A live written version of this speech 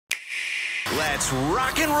Let's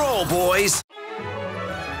rock and roll, boys!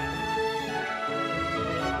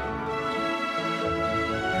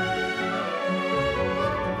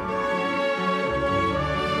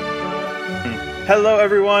 Hello,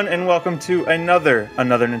 everyone, and welcome to another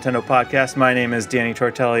Nintendo podcast. My name is Danny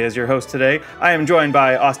Tortelli as your host today. I am joined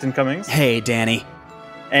by Austin Cummings. Hey, Danny.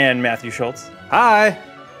 And Matthew Schultz. Hi.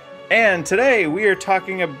 And today we are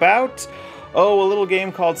talking about, a little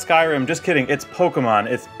game called Skyrim. Just kidding, it's Pokemon.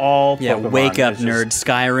 It's all Pokemon. Yeah, wake up, nerd.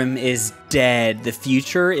 Skyrim is dead. The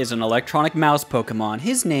future is an electronic mouse Pokemon.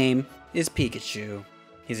 His name is Pikachu.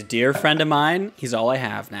 He's a dear friend of mine. He's all I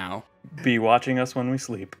have now. Be watching us when we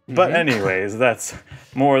sleep. But anyways, that's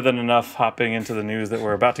more than enough hopping into the news that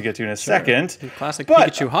we're about to get to in a second. Classic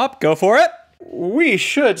Pikachu hop. Go for it. We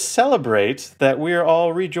should celebrate that we are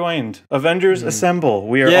all rejoined. Avengers Assemble.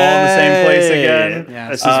 We are all in the same place again.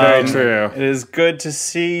 Yeah, this is very true. It is good to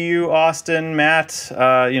see you, Austin, Matt,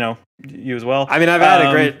 you as well. I mean, I've had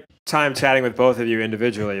a great time chatting with both of you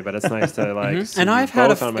individually, but it's nice to see and I've you had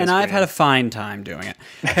both on my screen. I've had a fine time doing it.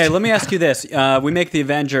 Hey, let me ask you this: we make the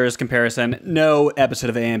Avengers comparison. No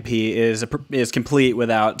episode of ANP is complete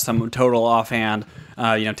without some total offhand,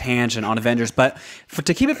 tangent on Avengers. But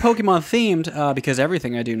to keep it Pokemon themed, because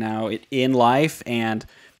everything I do now in life and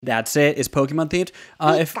that's it is Pokemon themed.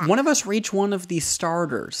 If one of us reach one of these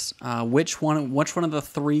starters, which one of the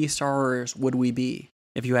three starters would we be?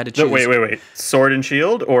 If you had to choose. Wait. Sword and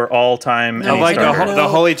Shield or all-time? No, like the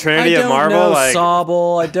Holy Trinity of Marvel? I don't know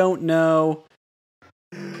Sobble. I don't know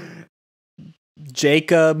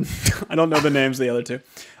Jacob. I don't know the names of the other two.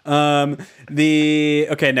 Of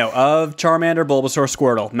Charmander, Bulbasaur,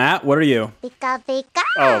 Squirtle. Matt, what are you? Pika Pika.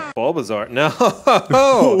 Oh, Bulbasaur. No.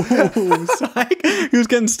 Psych. Who's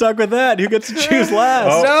getting stuck with that? Who gets to choose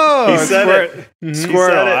last? No. He said it.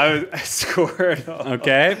 Squirtle. Squirtle.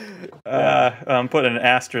 Okay. I'm putting an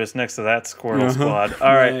asterisk next to that Squirtle squad.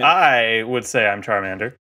 All right, I would say I'm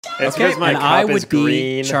Charmander. It's Okay, because my and cup I is would be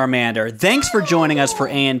green. Charmander. Thanks for joining us for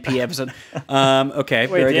ANP episode. Okay,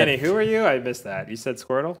 Wait, very Danny, good. who are you? I missed that. You said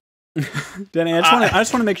Squirtle? Danny, I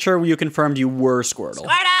just want to make sure you confirmed you were Squirtle.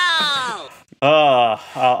 I'll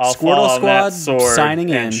Squirtle fall on Squad that sword signing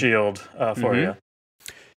in. and shield for you.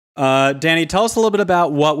 Danny, tell us a little bit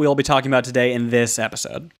about what we'll be talking about today in this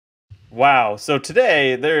episode. Wow, so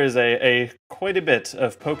today there is a quite a bit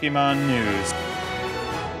of Pokemon news.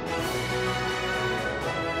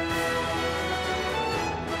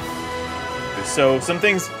 So some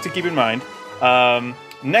things to keep in mind.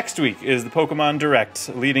 Next week is the Pokemon Direct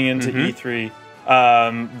leading into E3.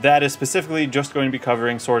 That is specifically just going to be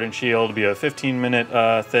covering Sword and Shield. It'll be a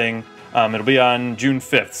 15-minute thing. It'll be on June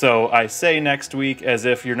 5th. So I say next week as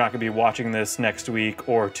if you're not going to be watching this next week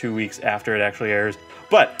or 2 weeks after it actually airs.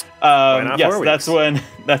 But yes,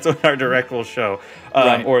 that's when our Direct will show,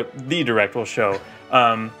 or the Direct will show.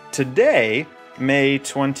 Today, May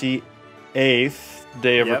 28th,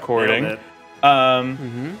 day of recording,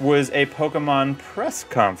 was a Pokemon Press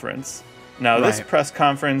Conference. Now, this press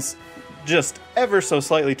conference just ever so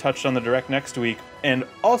slightly touched on the Direct next week, and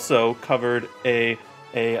also covered a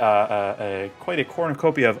quite a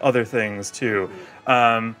cornucopia of other things too.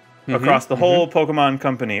 Across the whole Pokemon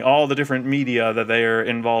company, all the different media that they are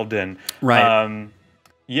involved in. Right.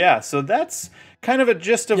 So that's kind of a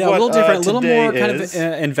gist of what a little different, a little more kind is. of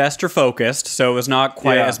investor focused. So it was not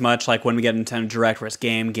quite as much like when we get Nintendo Direct, where it's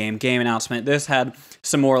game announcement. This had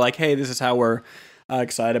some more like, hey, this is how we're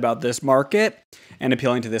excited about this market and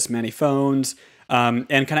appealing to this many phones. And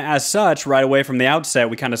kind of as such, right away from the outset,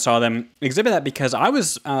 we kind of saw them exhibit that because I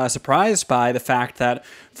was surprised by the fact that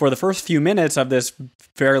for the first few minutes of this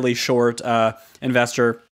fairly short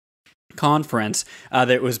investor conference, that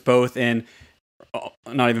it was both in,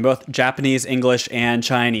 not even both, Japanese, English, and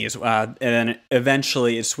Chinese. And then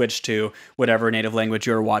eventually it switched to whatever native language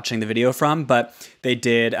you were watching the video from. But they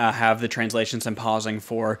did have the translations and pausing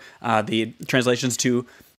for the translations to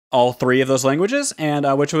all three of those languages, and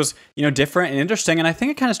which was different and interesting. And I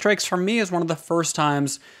think it kind of strikes for me as one of the first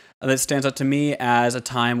times that stands out to me as a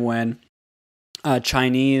time when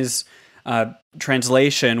Chinese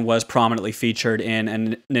translation was prominently featured in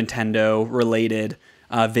a Nintendo-related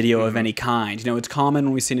video of any kind. It's common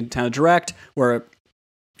when we see Nintendo Direct where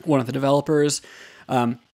one of the developers,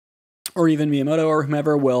 or even Miyamoto or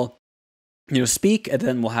whomever, will speak, and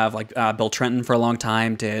then we'll have like Bill Trenton for a long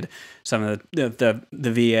time did some of the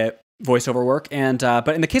VA voiceover work, and but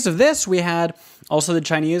in the case of this, we had also the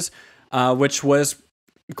Chinese, which was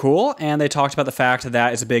cool, and they talked about the fact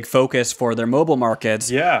that is a big focus for their mobile markets.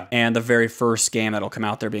 Yeah, and the very first game that'll come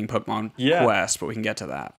out there being Pokemon Quest, but we can get to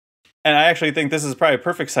that. And I actually think this is probably a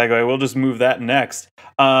perfect segue. We'll just move that next.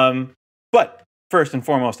 But first and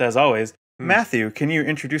foremost, as always, Matthew, can you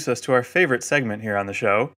introduce us to our favorite segment here on the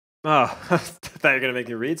show? Oh, I thought you were going to make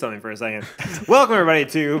me read something for a second. Welcome, everybody,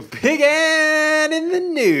 to Big N in the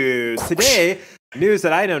News. Today, news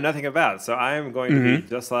that I know nothing about. So I'm going to be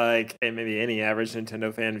just like maybe any average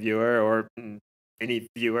Nintendo fan viewer or any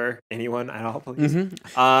viewer, anyone at all, please.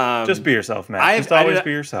 Just be yourself, Matt. Just always be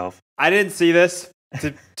yourself. I didn't see this.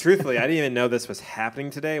 Truthfully, I didn't even know this was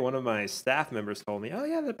happening today. One of my staff members told me, "Oh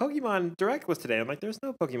yeah, the Pokemon Direct was today." I'm like, "There's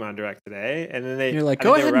no Pokemon Direct today." And then you're like,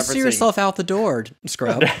 "Go ahead and see yourself out the door,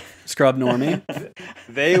 scrub normie."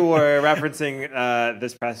 They were referencing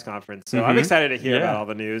this press conference, so I'm excited to hear about all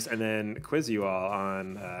the news and then quiz you all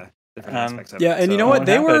on different aspects of it. Yeah, and you know what?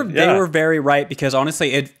 They were very right, because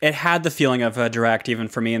honestly, it had the feeling of a Direct even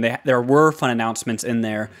for me, and there were fun announcements in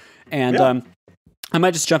there, and I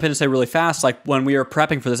might just jump in and say really fast, like when we were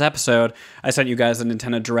prepping for this episode, I sent you guys a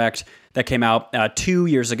Nintendo Direct that came out 2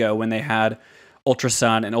 years ago when they had Ultra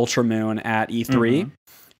Sun and Ultra Moon at E3.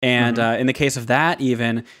 And in the case of that,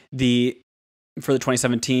 even for the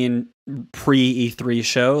 2017 pre-E3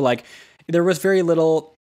 show, like there was very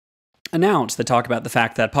little announced that talk about the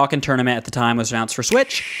fact that Pokken Tournament at the time was announced for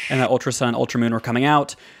Switch and that Ultra Sun and Ultra Moon were coming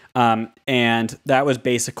out. And that was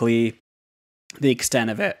basically the extent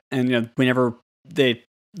of it. And we never... They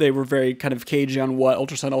were very kind of cagey on what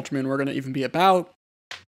Ultra Sun, Ultra Moon were going to even be about.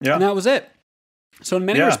 Yeah. And that was it. So in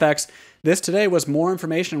many respects, this today was more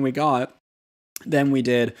information we got than we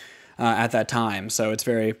did at that time. So it's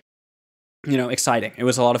very, exciting. It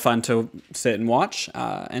was a lot of fun to sit and watch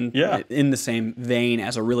and in the same vein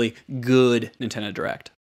as a really good Nintendo Direct.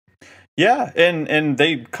 Yeah, and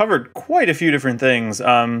they covered quite a few different things.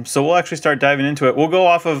 So we'll actually start diving into it. We'll go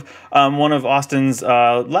off of one of Austin's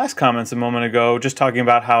last comments a moment ago, just talking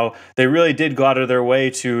about how they really did go out of their way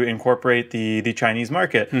to incorporate the Chinese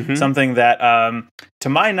market. Something that, to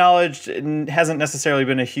my knowledge, hasn't necessarily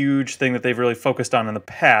been a huge thing that they've really focused on in the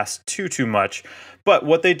past too much. But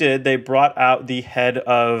what they did, they brought out the head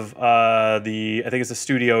of I think it's the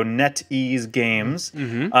studio NetEase Games,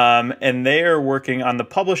 and they are working on the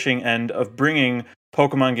publishing end of bringing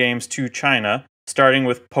Pokemon games to China, starting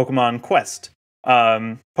with Pokemon Quest.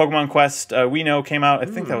 Pokemon Quest, we know, came out, I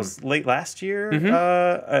think that was late last year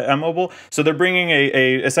on mobile. So they're bringing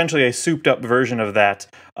essentially a souped-up version of that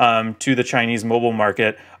to the Chinese mobile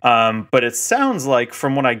market. But it sounds like,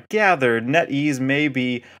 from what I gathered, NetEase may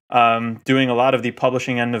be doing a lot of the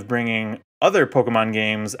publishing end of bringing other Pokemon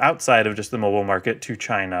games outside of just the mobile market to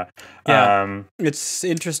China. Yeah, it's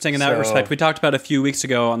interesting in that respect. We talked about a few weeks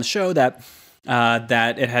ago on the show that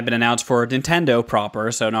it had been announced for Nintendo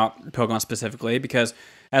proper, so not Pokemon specifically, because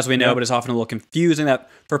as we know, but it's often a little confusing that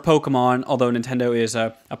for Pokemon, although Nintendo is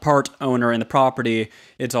a part owner in the property,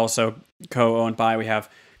 it's also co-owned by, we have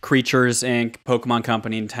Creatures Inc., Pokemon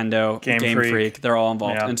Company, Nintendo, Game Freak, they're all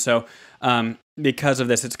involved. Yeah. And so because of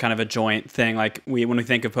this, it's kind of a joint thing. Like when we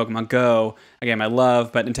think of Pokemon Go, a game I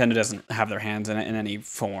love, but Nintendo doesn't have their hands in it in any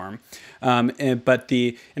form. But in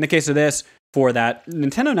the case of this, for that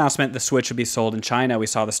Nintendo announcement, the Switch would be sold in China. We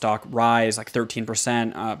saw the stock rise like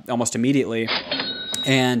 13% almost immediately.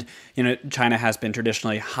 And, China has been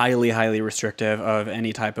traditionally highly restrictive of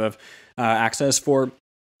any type of access for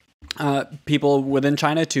people within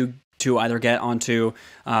China to either get onto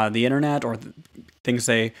the internet or things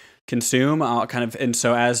they consume. And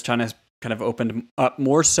so as China's kind of opened up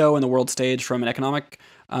more so in the world stage from an economic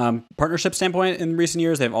partnership standpoint in recent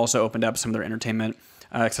years, they've also opened up some of their entertainment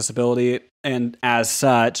accessibility, and as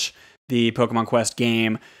such, the Pokemon Quest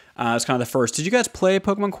game is kind of the first. Did you guys play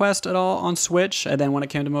Pokemon Quest at all on Switch, and then when it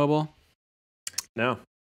came to mobile? No,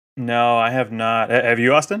 I have not. Have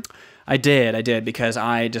you, Austin? I did, because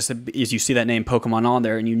as you see that name Pokemon on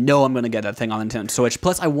there, and I'm going to get that thing on the Nintendo Switch.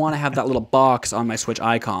 Plus, I want to have that little box on my Switch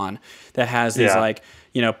icon that has these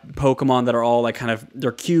Pokemon that are all like kind of,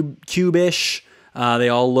 they're cube-ish. They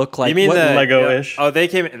all look like, you mean the Lego-ish.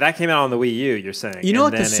 That came out on the Wii U, you're saying.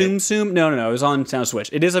 Like the Tsum Tsum? No, it was on Nintendo Switch.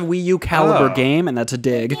 It is a Wii U caliber game, and that's a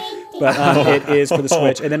dig. But it is for the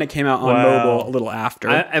Switch, and then it came out on mobile a little after.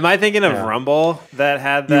 Am I thinking of Rumble that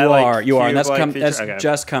had that? You are. And that's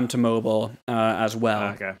just come to mobile as well.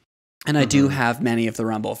 Okay. And I do have many of the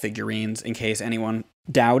Rumble figurines in case anyone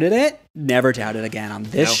doubted it. Never doubt it again on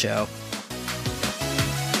this show.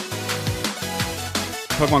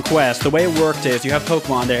 Pokemon Quest, the way it worked is you have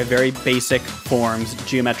Pokemon, they have very basic forms,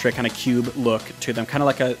 geometric kind of cube look to them, kind of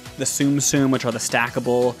like the Tsum Tsum, which are the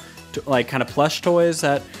stackable, like kind of plush toys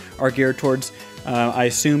that are geared towards, I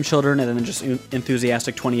assume, children, and then just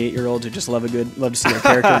enthusiastic 28-year-olds who just love to see their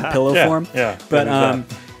character in pillow form. Yeah. But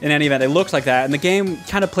in any event, it looked like that, and the game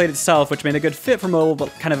kind of played itself, which made a good fit for mobile, but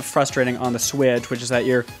kind of frustrating on the Switch, which is that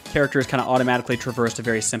your characters kind of automatically traversed a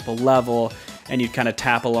very simple level, and you'd kind of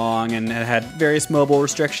tap along, and it had various mobile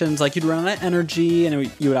restrictions, like you'd run out of energy,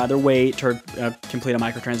 and you would either wait or complete a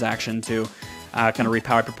microtransaction to kind of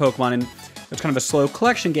repower your Pokemon, and it's kind of a slow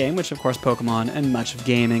collection game, which of course Pokemon and much of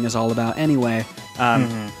gaming is all about anyway.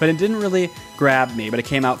 But it didn't really grab me, but it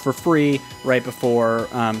came out for free right before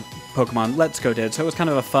Pokemon Let's Go did, so it was kind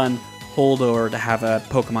of a fun holdover to have a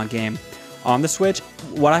Pokemon game on the Switch.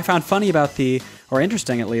 What I found funny about or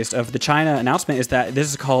interesting at least, of the China announcement is that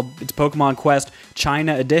it's Pokemon Quest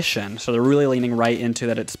China Edition, so they're really leaning right into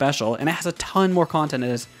that it's special, and it has a ton more content. It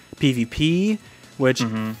has PvP, which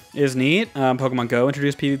is neat. Pokemon Go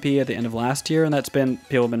introduced PvP at the end of last year, and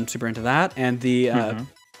people have been super into that, and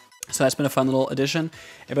so that's been a fun little addition.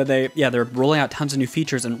 But they're rolling out tons of new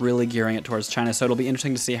features and really gearing it towards China. So it'll be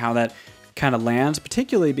interesting to see how that kind of lands,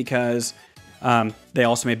 particularly because they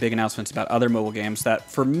also made big announcements about other mobile games that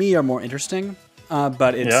for me are more interesting.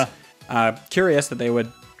 But it's curious that they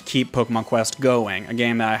would keep Pokemon Quest going, a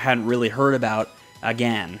game that I hadn't really heard about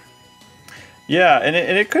again. Yeah, and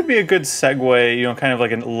it could be a good segue, kind of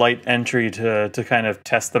like a light entry to kind of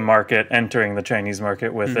test the market, entering the Chinese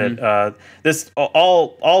market with it. This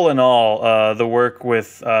all in all, the work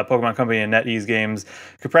with Pokemon Company and NetEase Games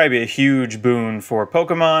could probably be a huge boon for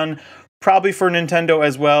Pokemon. Probably for Nintendo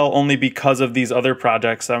as well, only because of these other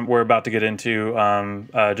projects we're about to get into,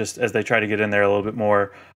 just as they try to get in there a little bit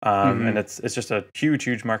more. And it's just a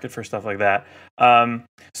huge market for stuff like that.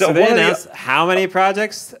 So they announced how many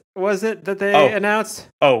projects was it that they announced?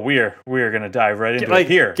 Oh, we're gonna dive right into it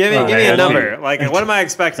here. Give me a number. Like, what am I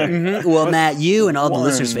expecting? Well, Matt, you and all the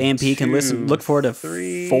listeners of ANP can look forward to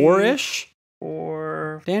 4-ish.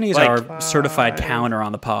 4. Danny's our certified counter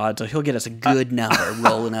on the pod, so he'll get us a good number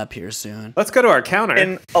rolling up here soon. Let's go to our counter.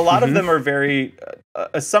 And a lot of them are very.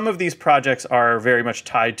 Some of these projects are very much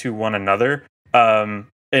tied to one another.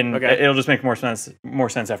 It'll just make more sense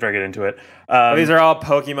after I get into it. These are all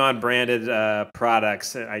Pokemon branded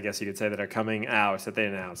products, I guess you could say, that are coming out that they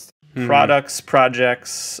announced. Products,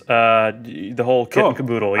 projects, the whole kit and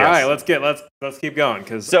caboodle. Yes. All right, let's keep going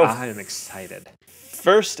because I am excited.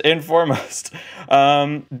 First and foremost,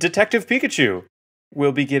 Detective Pikachu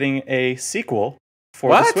will be getting a sequel for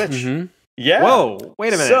the Switch. Yeah. Whoa,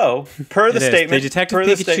 wait a minute. So, per the statement, the Detective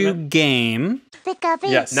Pikachu game.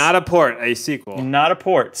 Yes. Not a port, a sequel. Not a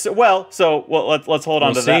port. So, let's hold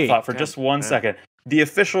on to that thought for just one second. The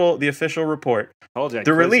official report.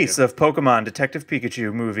 The release of Pokemon Detective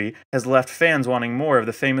Pikachu movie has left fans wanting more of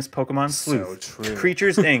the famous Pokemon sleuth. So true.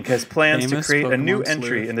 Creatures Inc. has plans to create a new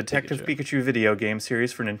entry in the Detective Pikachu video game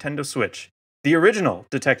series for Nintendo Switch. The original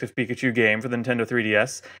Detective Pikachu game for the Nintendo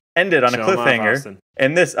 3DS ended on a cliffhanger,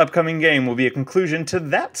 and this upcoming game will be a conclusion to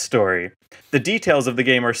that story. The details of the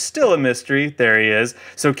game are still a mystery. There he is.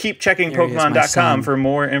 So keep checking Pokemon.com for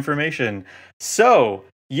more information. So,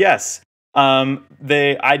 yes. I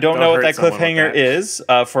don't know what that cliffhanger is.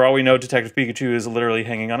 For all we know, Detective Pikachu is literally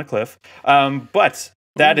hanging on a cliff. But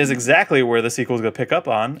that is exactly where the sequel is going to pick up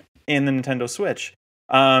on in the Nintendo Switch.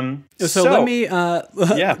 So let me, can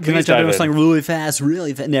I jump into something really fast?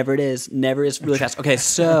 Never is really fast. Okay,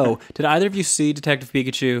 so did either of you see Detective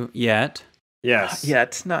Pikachu yet?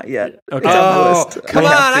 Yes. Not yet. Okay. Oh, come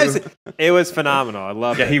on! It was phenomenal. I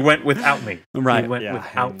love it. Yeah, he went without me. Right. He went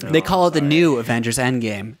without me. They call it the new Avengers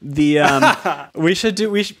Endgame.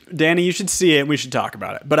 Danny, you should see it and we should talk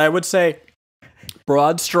about it. But I would say,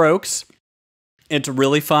 broad strokes, it's a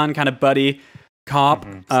really fun kind of buddy cop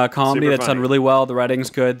comedy that's done really well. The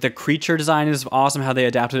writing's good. The creature design is awesome, how they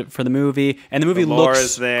adapted it for the movie. And the movie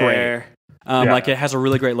looks great. Like, it has a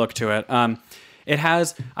really great look to it. It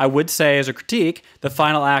has, I would say, as a critique, the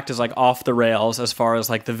final act is like off the rails as far as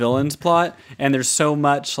like the villain's plot, and there's so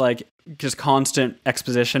much like just constant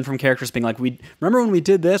exposition from characters being like, "We remember when we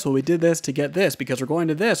did this? Well, we did this to get this because we're going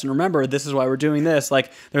to this, and remember this is why we're doing this."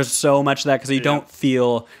 Like, there's so much of that because you don't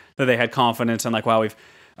feel that they had confidence in like, wow,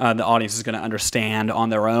 the audience is going to understand on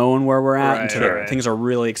their own where we're at, until things are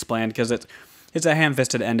really explained because it's a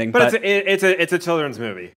ham-fisted ending. But it's a children's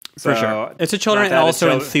movie. For sure. It's a children and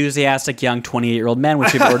also enthusiastic young 28-year-old men,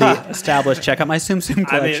 which we've already established. Check out my Tsum Tsum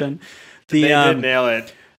collection. They did nail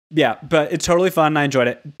it. Yeah, but it's totally fun and I enjoyed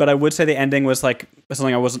it. But I would say the ending was like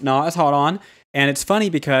something I was not as hot on. And it's funny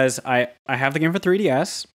because I have the game for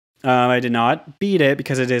 3DS. I did not beat it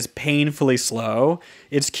because it is painfully slow.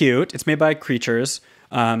 It's cute. It's made by creatures.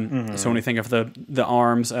 So when we think of the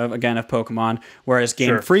arms of Pokemon, whereas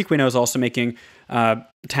Game Freak we know is also making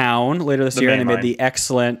Town later this year, and they made the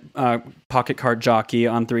excellent Pocket Card Jockey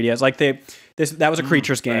on 3DS. Like they That was a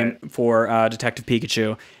creatures game for Detective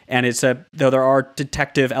Pikachu, and though there are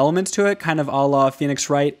detective elements to it, kind of a la Phoenix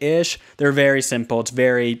Wright-ish. They're very simple. It's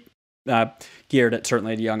very geared at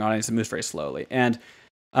certainly a young audience. It moves very slowly, and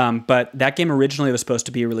but that game originally was supposed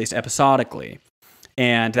to be released episodically.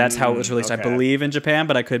 And that's how it was released, I believe, in Japan,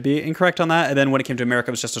 but I could be incorrect on that. And then when it came to America,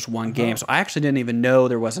 it was just this one game. So I actually didn't even know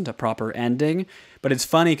there wasn't a proper ending. But it's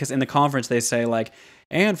funny because in the conference, they say, like,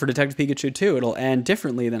 and for Detective Pikachu 2, it'll end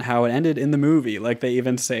differently than how it ended in the movie. Like, they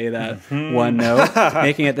even say that one note,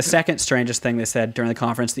 making it the second strangest thing they said during the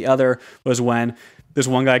conference. The other was when this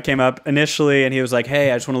one guy came up initially and he was like,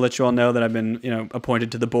 hey, I just want to let you all know that I've been,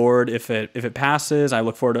 appointed to the board. If it passes, I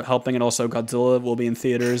look forward to helping. And also Godzilla will be in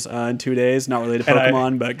theaters in 2 days. Not related to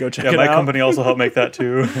Pokemon, but go check it out. My company also helped make that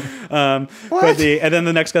too. And then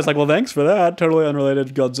the next guy's like, well, thanks for that. Totally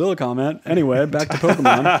unrelated Godzilla comment. Anyway, back to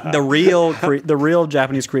Pokemon. the real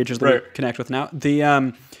Japanese creatures that we connect with now.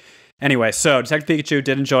 Anyway, so Detective Pikachu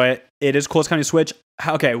did enjoy it. It is cool. It's coming to Switch.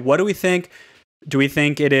 Okay, what do we think? Do we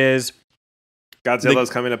think it is... Godzilla's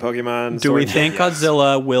coming to Pokemon. Do we think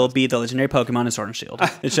Godzilla will be the legendary Pokemon in Sword and Shield?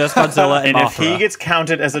 It's just Godzilla and Mothra. If he gets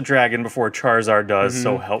counted as a dragon before Charizard does,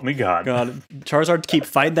 so help me God. Charizard, keep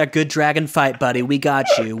fighting that good dragon fight, buddy. We got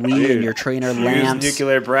you. We and your trainer Lance. Use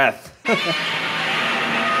nuclear breath.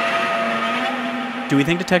 Do we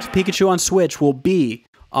think Detective Pikachu on Switch will be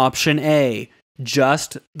option A,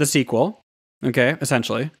 just the sequel? Okay,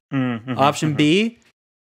 essentially. Option B,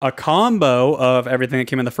 a combo of everything that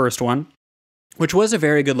came in the first one, which was a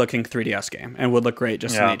very good-looking 3DS game and would look great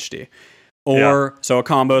just in HD. So a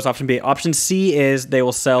combo is option B. Option C is they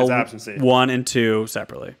will sell 1 and 2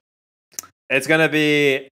 separately. It's going to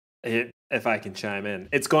be, if I can chime in,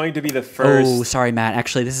 it's going to be the first... Oh, sorry, Matt.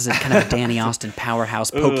 Actually, this is kind of a Danny Austin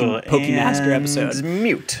powerhouse Pokemaster episode.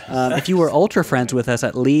 Mute. If you were ultra friends with us,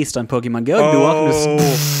 at least on Pokemon Go, you'd be welcome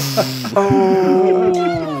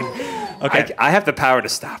to... Okay, I have the power to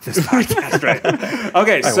stop this podcast, right?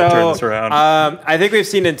 Okay, so turn this around. I think we've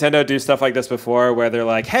seen Nintendo do stuff like this before, where they're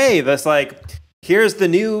like, "Hey, here's the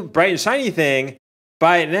new bright and shiny thing,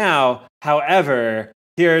 buy it now. However,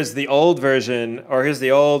 here's the old version, or here's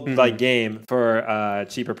the old game for a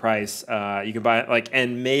cheaper price. You can buy it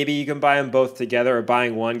and maybe you can buy them both together, or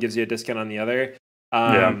buying one gives you a discount on the other."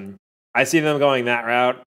 I see them going that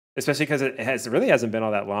route, especially because it really hasn't been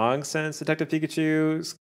all that long since Detective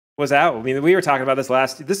Pikachu was out. I mean, we were talking about this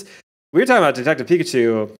we were talking about Detective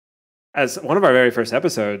Pikachu as one of our very first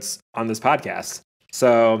episodes on this podcast.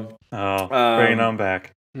 So, bringing on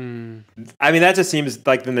back. I mean, that just seems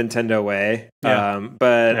like the Nintendo way.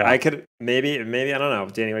 I could maybe I don't know.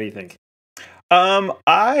 Danny, what do you think?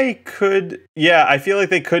 I feel like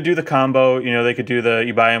they could do the combo. They could do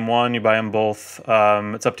you buy them one, you buy them both.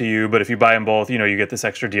 It's up to you. But if you buy them both, you get this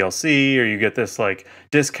extra DLC, or you get this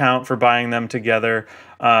discount for buying them together.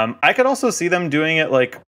 I could also see them doing it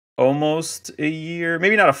almost a year,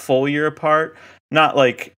 maybe not a full year apart. Not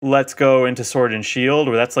Let's Go into Sword and Shield,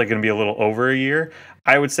 where that's going to be a little over a year.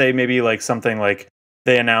 I would say maybe something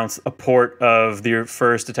they announce a port of the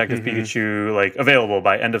first Detective Pikachu available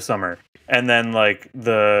by end of summer. And then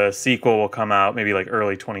the sequel will come out maybe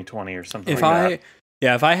early 2020 or something that.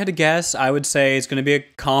 If I had to guess, I would say it's going to be a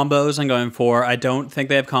combos I'm going for. I don't think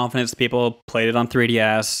they have confidence. People played it on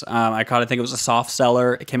 3DS. I kind of think it was a soft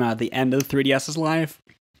seller. It came out at the end of the 3DS's life.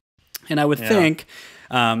 And I would think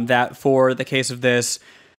that for the case of this,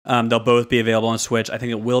 they'll both be available on Switch. I think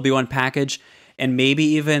it will be one package. And maybe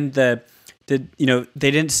even they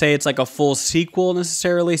didn't say it's a full sequel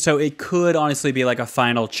necessarily, so it could honestly be a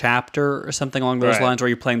final chapter or something along those lines, where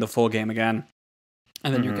you're playing the full game again,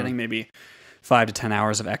 and then you're getting maybe 5 to 10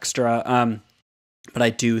 hours of extra. But I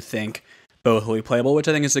do think both will be playable, which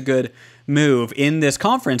I think is a good move. In this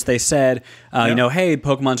conference, they said, hey,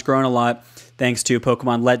 Pokemon's grown a lot thanks to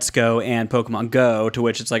Pokemon Let's Go and Pokemon Go, to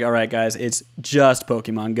which it's all right, guys, it's just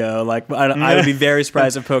Pokemon Go. I would be very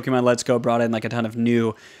surprised if Pokemon Let's Go brought in a ton of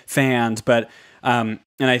new fans. But, and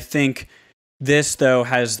I think this, though,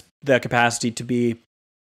 has the capacity to be,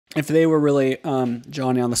 if they were really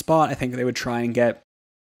Johnny on the spot, I think they would try and get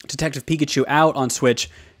Detective Pikachu out on Switch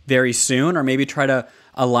very soon, or maybe try to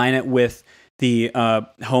align it with the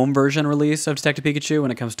home version release of Detective Pikachu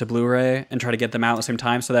when it comes to Blu-ray, and try to get them out at the same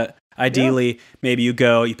time, so that ideally maybe you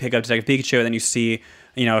pick up Detective Pikachu, and then you see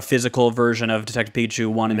a physical version of Detective Pikachu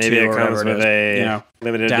 1 and maybe 2, it or comes whatever with it is. a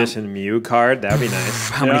limited edition Mew card. That would be nice.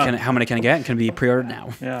 How many can I get? Can be pre-ordered now.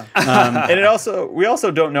 Yeah. And we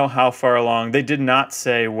also don't know how far along. They did not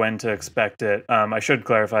say when to expect it. I should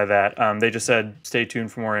clarify that. They just said stay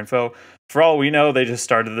tuned for more info. for all we know, they just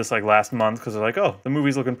started this like last month because they're like, oh, the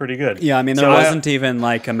movie's looking pretty good. Yeah, I mean, there wasn't even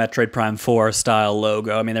like a Metroid Prime 4 style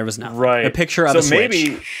logo. I mean, there was nothing. Right. A picture of a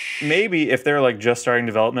Switch. Maybe if they're like just starting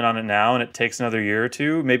development on it now and it takes another year or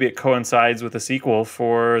two, maybe it coincides with a sequel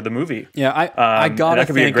for the movie. Yeah, I gotta that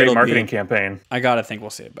could be a great marketing campaign. I gotta think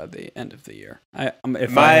we'll see it by the end of the year.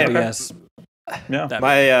 If My- I had to guess. Yeah.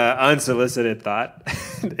 My unsolicited thought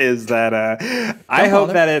is that I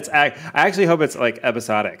hope that it's. I actually hope it's like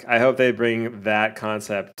episodic. I hope they bring that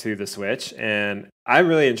concept to the Switch, and I'm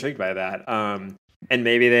really intrigued by that. And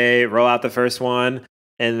maybe they roll out the first one,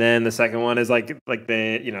 and then the second one is like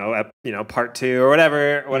they part 2 or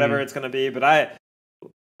whatever it's gonna be. But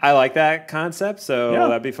I like that concept, so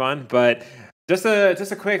that'd be fun. But just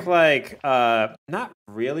a quick not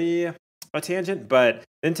really a tangent, but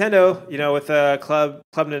Nintendo, with Club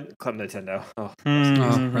Nintendo.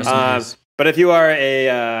 But if you are a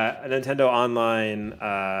Nintendo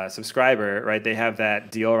Online subscriber, right, they have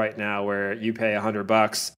that deal right now where you pay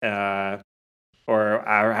 $100 or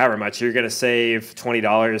however much, you're going to save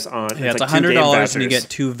 $20 on. Yeah, it's $100 and you get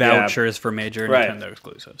 2 vouchers for major Nintendo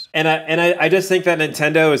exclusives. And I just think that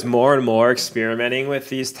Nintendo is more and more experimenting with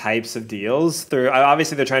these types of deals.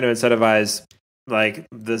 Obviously, they're trying to incentivize like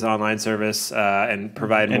this online service and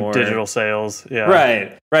provide more digital sales. Yeah.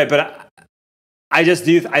 Right. But I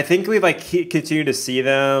think we continue to see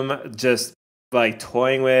them just like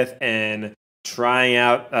toying with and trying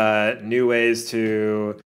out new ways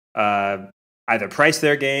to either price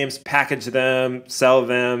their games, package them, sell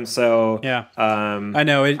them. So I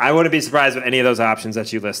know. I wouldn't be surprised with any of those options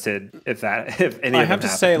that you listed if any of them I have to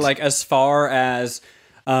say, like, as far as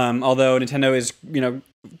although Nintendo is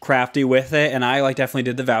crafty with it, and I definitely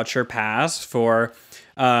did the voucher pass for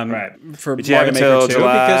Mario Maker 2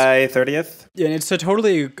 July 30th. And it's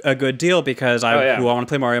totally a good deal because I want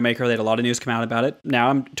to play Mario Maker. They had a lot of news come out about it.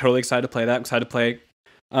 Now I'm totally excited to play that. I'm excited to play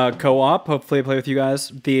co-op. Hopefully play with you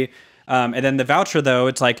guys. And then the voucher, though,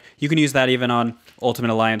 it's like you can use that even on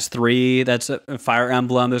Ultimate Alliance 3. That's a Fire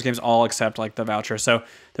Emblem. Those games all accept like the voucher. So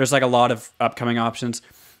there's like a lot of upcoming options.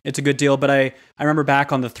 It's a good deal, but I remember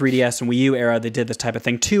back on the 3DS and Wii U era, they did this type of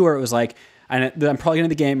thing too, where it was like, and I'm probably getting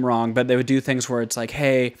the game wrong, but they would do things where it's like,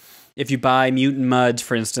 hey, if you buy Mutant Mudds,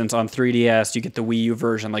 for instance, on 3DS, you get the Wii U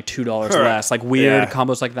version like $2 less, like weird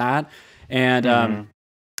combos like that. And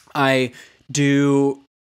it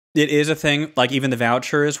is a thing, like even the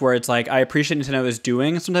vouchers, where it's like, I appreciate Nintendo is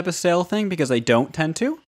doing some type of sale thing because they don't tend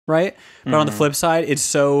to, right? But on the flip side, it's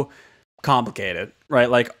so complicated, right?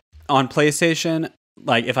 Like on PlayStation,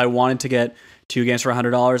 like if I wanted to get 2 games for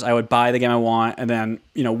 $100, I would buy the game I want and then,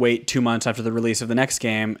 wait 2 months after the release of the next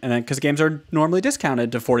game. And then, because games are normally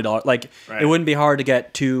discounted to $40, like it wouldn't be hard to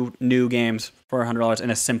get 2 new games for $100 in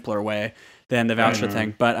a simpler way than the voucher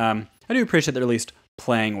thing. But I do appreciate they're at least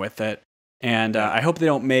playing with it. And I hope they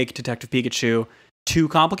don't make Detective Pikachu too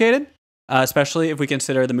complicated, especially if we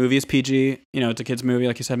consider the movie is PG. It's a kid's movie,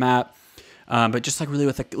 like you said, Matt. But just like really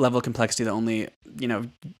with a level of complexity that only,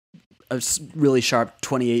 a really sharp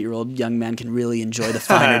 28-year-old young man can really enjoy the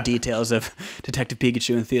finer details of Detective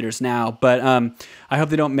Pikachu in theaters now. But I hope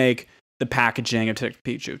they don't make the packaging of Detective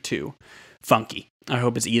Pikachu too funky. I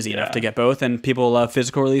hope it's easy enough to get both. And people love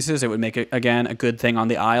physical releases. It would make it, again, a good thing on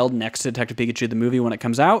the aisle next to Detective Pikachu, the movie, when it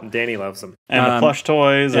comes out. Danny loves them. And the plush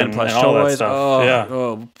toys and all that stuff.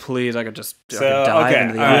 Oh, please. I could just dive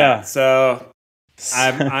into the aisle. So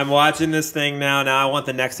I'm watching this thing now. Now I want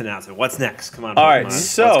the next announcement. What's next? Come on. All right.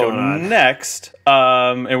 So next,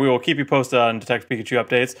 and we will keep you posted on Detective Pikachu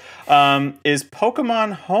updates, is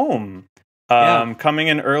Pokemon Home. Coming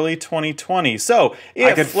in early 2020 . So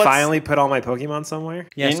I could finally put all my Pokemon somewhere.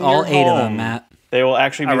 Yes, all 8 of them, Matt. They will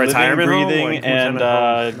actually be living, breathing, and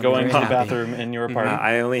going to the happy. Bathroom in your party.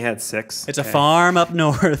 I only had 6. It's a farm up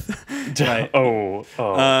north. Right.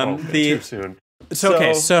 Too soon.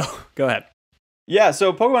 So go ahead. Yeah,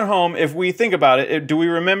 so Pokemon Home, if we think about it, do we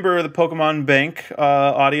remember the Pokemon Bank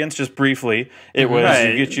audience? Just briefly, it was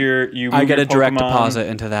you get I get a direct deposit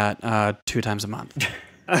into that 2 times a month.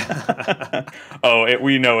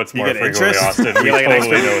 We know it's more frequently, interest? Austin. We totally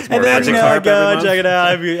know it's more frequently. I go check it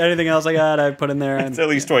out. Anything else I got, I put in there. It's at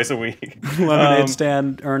least twice a week. Lemonade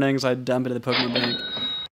stand earnings, I dump into the Pokemon Bank.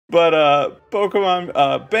 But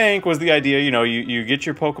Pokemon Bank was the idea. You get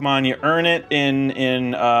your Pokemon, you earn it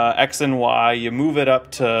in X and Y, you move it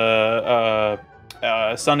up to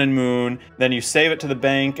Sun and Moon, then you save it to the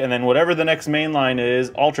bank, and then whatever the next main line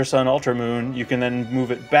is, Ultra Sun, Ultra Moon, you can then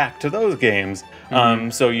move it back to those games.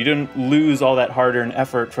 So you didn't lose all that hard-earned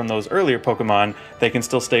effort from those earlier Pokemon. They can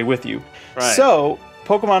still stay with you. Right. So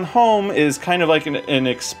Pokemon Home is kind of like an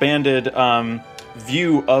expanded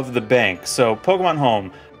view of the bank. So Pokemon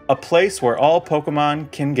Home, a place where all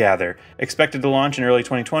Pokemon can gather. Expected to launch in early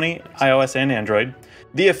 2020, iOS and Android.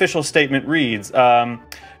 The official statement reads,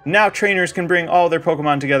 now trainers can bring all their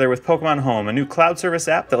Pokemon together with Pokemon Home, a new cloud service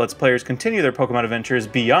app that lets players continue their Pokemon adventures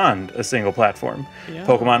beyond a single platform. Yeah.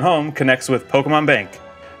 Pokemon Home connects with Pokemon Bank,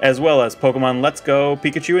 as well as Pokemon Let's Go,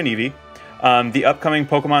 Pikachu and Eevee, the upcoming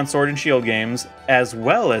Pokemon Sword and Shield games, as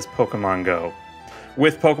well as Pokemon Go.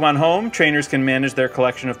 With Pokemon Home, trainers can manage their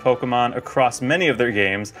collection of Pokemon across many of their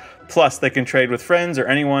games, plus they can trade with friends or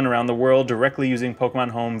anyone around the world directly using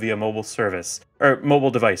Pokemon Home via mobile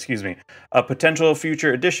device, excuse me. A potential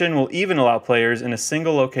future edition will even allow players in a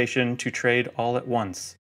single location to trade all at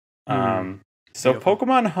once. So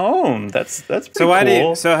Pokemon Home, that's pretty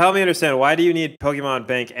cool. So help me understand, why do you need Pokemon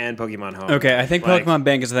Bank and Pokemon Home? Okay, I think Pokemon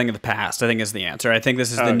Bank is a thing of the past, I think is the answer. I think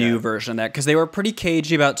this is the new version of that, because they were pretty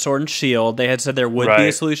cagey about Sword and Shield. They had said there would be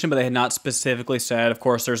a solution, but they had not specifically said, of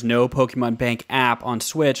course, there's no Pokemon Bank app on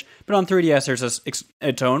Switch, but on 3DS there's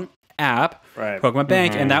its own app, Pokemon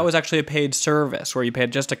Bank, and that was actually a paid service where you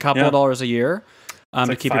paid just a couple of dollars a year.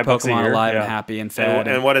 To keep your Pokemon alive and happy and fed.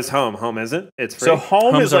 And what is Home? Home isn't? It's free? So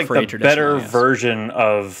Home is like the better version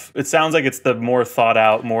of... It sounds like it's the more thought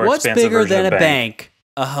out, more expansive version of What's bigger than a bank?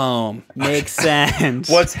 A home. Makes sense.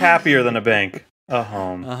 What's happier than a bank? A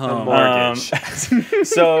home. A home. A mortgage.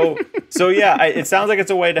 So yeah, it sounds like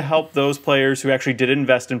it's a way to help those players who actually did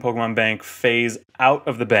invest in Pokemon Bank phase out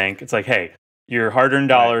of the bank. It's like, hey, your hard-earned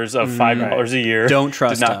dollars of $5 a year don't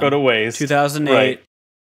trust did not go to waste. 2008.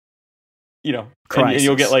 You know, and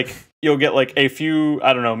you'll get like a few,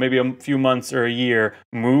 I don't know, maybe a few months or a year,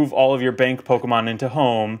 move all of your bank Pokemon into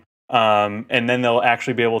Home, and then they'll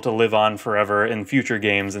actually be able to live on forever in future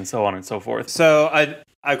games and so on and so forth. So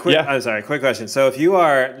quick question. So if you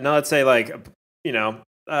are, now let's say like, 8,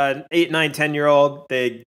 9, 10-year-old,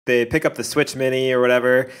 they pick up the Switch Mini or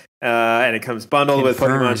whatever, and it comes bundled with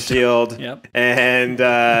Pokemon Shield. Yep. And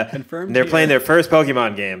they're playing their first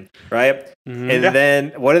Pokemon game, right? And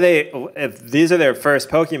then what do they? If these are their first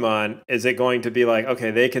Pokemon, is it going to be like,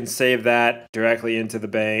 okay, they can save that directly into the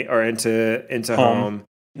bank or into Home?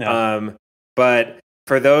 Yeah. But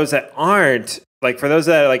for those that aren't, like for those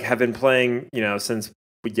that like have been playing, since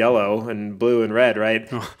Yellow and Blue and Red, right?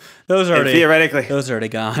 Those are already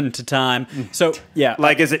gone to time. So yeah,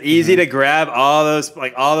 like, is it easy to grab all those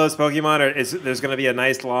Pokemon, or there's going to be a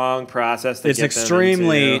nice long process? It's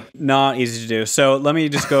extremely not easy to do. So let me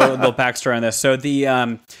just go a little backstory on this. So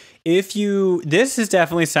the this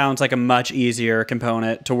definitely sounds like a much easier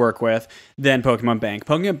component to work with than Pokemon Bank.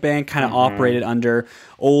 Pokemon Bank kind of operated under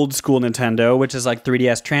old school Nintendo, which is like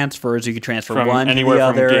 3DS transfers. You could transfer from one to the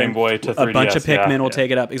other. From Game Boy to 3DS. A bunch of Pikmin will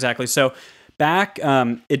take it up. Exactly. So back,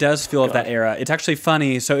 it does feel like that era. It's actually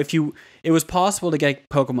funny. So it was possible to get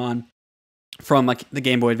Pokemon from like the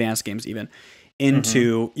Game Boy Advance games even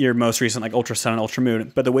into your most recent like Ultra Sun and Ultra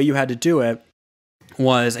Moon. But the way you had to do it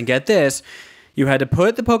was, and get this, you had to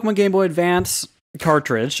put the Pokemon Game Boy Advance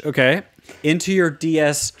cartridge, into your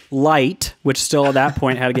DS Lite, which still at that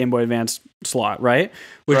point had a Game Boy Advance slot, right?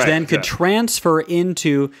 Which then could transfer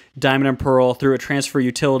into Diamond and Pearl through a transfer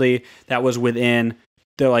utility that was within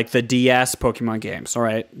the DS Pokemon games, all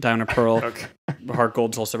right? Diamond and Pearl, Heart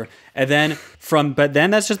Gold, Soul Silver. And then but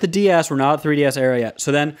then that's just the DS. We're not at 3DS era yet.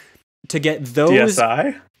 So then to get those...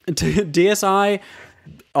 DSi...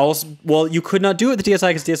 Also, well, you could not do it with the DSi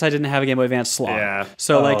because DSi didn't have a Game Boy Advance slot. Yeah.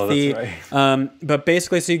 So but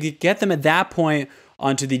basically, so you could get them at that point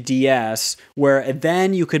onto the DS, where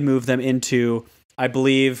then you could move them into, I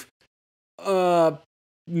believe, Pokemon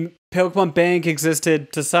Bank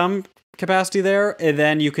existed to some capacity there, and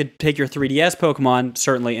then you could take your 3DS Pokemon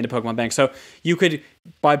certainly into Pokemon Bank. So you could,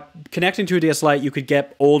 by connecting to a DS Lite, you could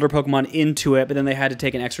get older Pokemon into it, but then they had to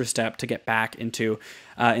take an extra step to get back into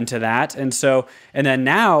that. And then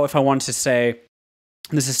now, if I wanted to say,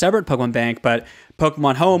 this is separate Pokemon Bank, but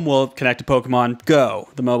Pokemon Home will connect to Pokemon Go,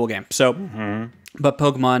 the mobile game. So, but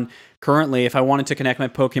Pokemon currently, if I wanted to connect my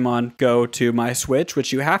Pokemon Go to my Switch,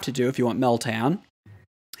 which you have to do if you want Meltan,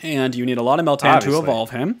 and you need a lot of Meltan to evolve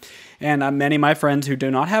him. And many of my friends who do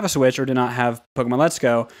not have a Switch or do not have Pokemon Let's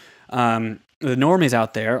Go, the normies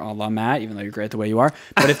out there, a la Matt, even though you're great the way you are,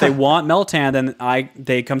 but if they want Meltan, then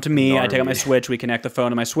they come to me, I take out my Switch, we connect the phone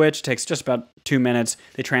to my Switch, it takes just about 2 minutes,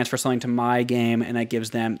 they transfer something to my game, and that gives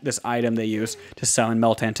them this item they use to sell in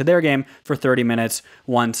Meltan to their game for 30 minutes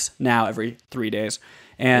once now every 3 days.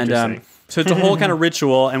 And so it's a whole kind of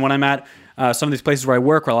ritual, and when I'm at some of these places where I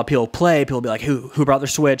work, where a lot of people play, people will be like, who brought their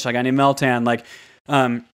Switch? Like, I need Meltan. Like,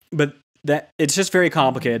 but that it's just very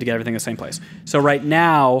complicated to get everything in the same place. So right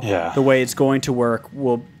now, the way it's going to work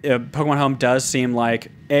Pokemon Home does seem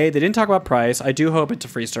like they didn't talk about price. I do hope it's a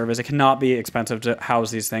free service. It cannot be expensive to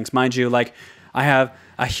house these things. Mind you, like, I have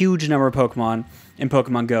a huge number of Pokemon in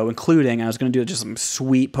Pokemon Go, including, I was going to do just some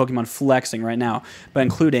sweet Pokemon flexing right now, but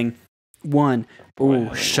including one,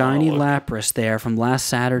 shiny Lapras there from last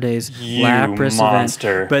Saturday's Lapras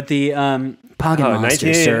monster. event. But the Pocket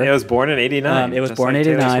Monster, sir. It was born in 89. It was born in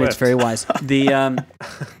 89. It's very wise. The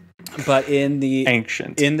but in the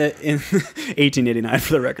ancient in 1889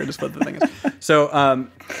 for the record is what the thing is. So,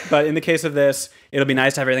 but in the case of this, it'll be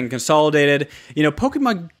nice to have everything consolidated. You know,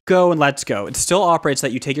 Pokemon Go and Let's Go, it still operates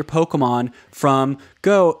that you take your Pokemon from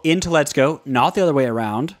Go into Let's Go, not the other way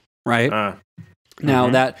around, right?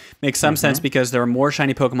 Now that makes some sense because there are more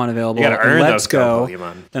shiny Pokemon available in Let's Go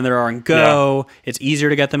than there are in Go. Yeah. It's easier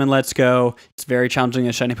to get them in Let's Go. It's very challenging to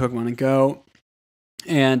get shiny Pokemon in Go.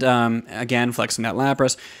 And again, flexing that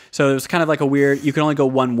Lapras. So it was kind of like a weird, you can only go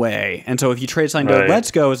one way. And so if you trade something to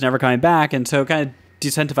Let's Go, it's never coming back. And so it kind of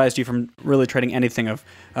decentivized you from really trading anything of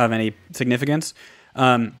any significance.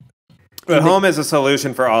 But Home is a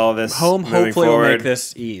solution for all of this. Home hopefully will make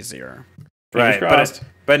this easier. Right.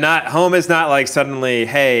 But not Home is not like suddenly,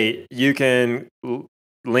 hey, you can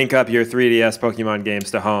link up your 3DS Pokemon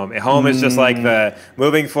games to Home. Home is just like the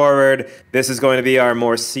moving forward. This is going to be our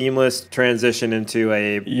more seamless transition into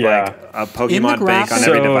a Pokemon bank on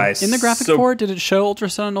every device. In the graphic port, did it show Ultra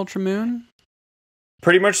Sun and Ultra Moon?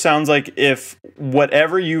 Pretty much sounds like if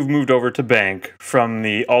whatever you've moved over to bank from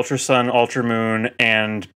the Ultra Sun, Ultra Moon,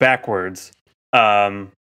 and backwards,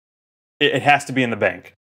 it has to be in the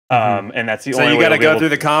bank. And that's the only way. So you got to go through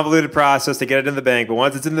the convoluted process to get it in the bank. But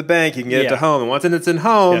once it's in the bank, you can get it to Home. And once it's in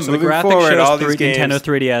Home, so moving the forward, shows all these games. Nintendo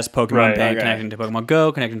 3DS, Pokemon Bank, connecting to Pokemon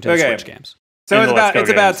Go, connecting to the Switch games. So it's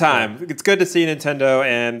about time. Yeah. It's good to see Nintendo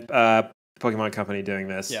and Pokemon Company doing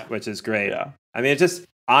this, which is great. Yeah. I mean, it just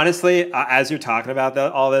honestly, as you're talking about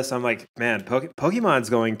all this, I'm like, man, Pokemon's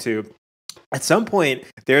going to at some point.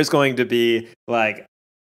 There's going to be like.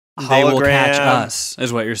 They will catch us,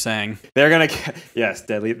 is what you're saying. They're gonna,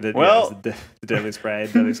 deadly. The deadliest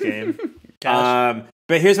pride, deadliest game. But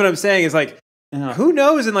here's what I'm saying: is like, who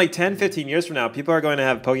knows? In like 10, 15 years from now, people are going to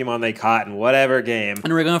have Pokemon they caught in whatever game,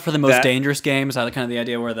 and we're going for the most dangerous games. Kind of the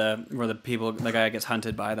idea where the guy gets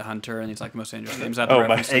hunted by the hunter, and he's like the most dangerous games.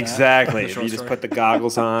 Exactly. You just put the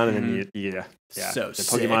goggles on, and then So the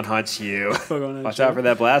Pokemon hunts you. Pokemon Watch out for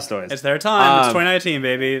that Blastoise. It's their time. It's 2019,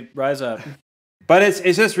 baby. Rise up. But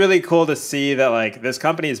it's just really cool to see that like this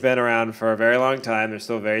company has been around for a very long time. They're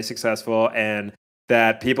still very successful, and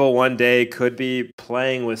that people one day could be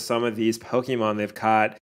playing with some of these Pokemon they've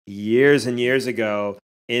caught years and years ago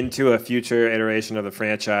into a future iteration of the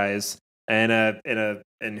franchise, and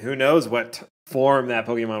and who knows what form that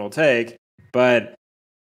Pokemon will take. But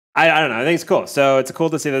I don't know. I think it's cool. So it's cool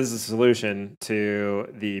to see this is a solution to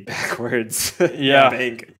the backwards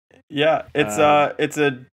bank. Yeah, it's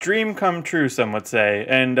a dream come true, some would say.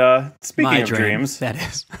 And speaking of dreams, that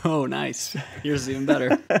is. Oh, nice. Yours is even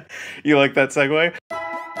better. You like that segue?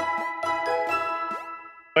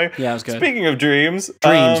 Yeah, it was good. Speaking of dreams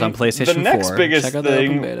on PlayStation 4. The next biggest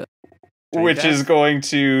thing, which is going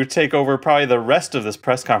to take over probably the rest of this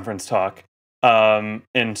press conference talk,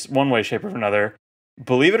 in one way, shape, or another.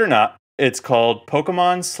 Believe it or not, it's called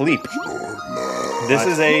Pokemon Sleep. This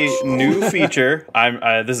is a new feature.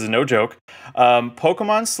 This is no joke.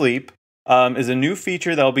 Pokemon Sleep is a new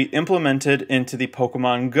feature that will be implemented into the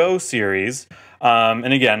Pokemon Go series.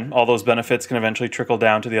 And again, all those benefits can eventually trickle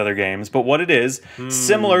down to the other games. But what it is,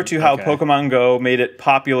 similar to how Pokemon Go made it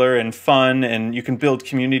popular and fun, and you can build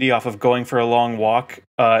community off of going for a long walk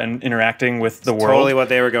and interacting with the world. Totally what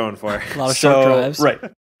they were going for. A lot of short drives.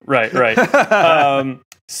 Right.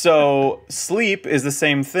 So Sleep is the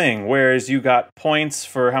same thing, whereas you got points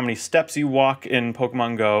for how many steps you walk in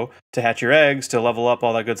Pokemon Go to hatch your eggs, to level up,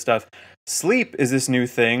 all that good stuff. Sleep is this new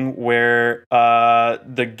thing where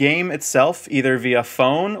the game itself, either via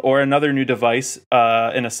phone or another new device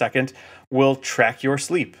in a second, will track your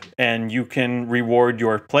sleep. And you can reward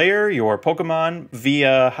your player, your Pokemon,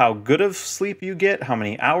 via how good of sleep you get, how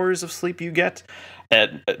many hours of sleep you get.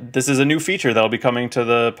 This is a new feature that'll be coming to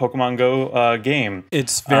the Pokemon Go game.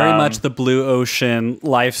 It's very much the Blue Ocean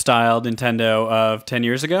lifestyle Nintendo of 10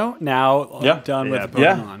 years ago. Now done with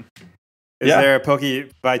Pokemon. Is there a Poke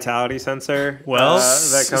Vitality sensor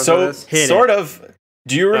that comes with this? Sort of.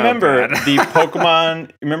 Do you remember the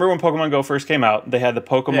Pokemon? Remember when Pokemon Go first came out? They had the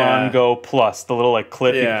Pokemon Go Plus, the little like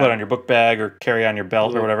clip you can put on your book bag or carry on your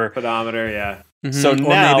belt or whatever. Pedometer, So or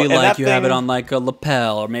now, maybe and like that you have it thing- on like a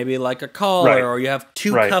lapel, or maybe like a collar, Right. or you have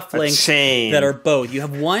two Right. cufflinks chain. that are both. You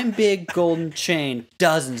have one big golden chain,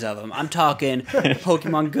 dozens of them. I'm talking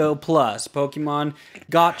Pokemon Go Plus, Pokemon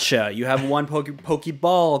Gotcha. You have one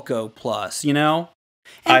Pokeball Go Plus, you know?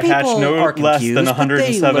 And I hatch people no are less than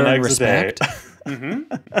confused, but they 107 learn eggs a day. respect.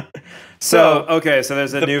 So okay, so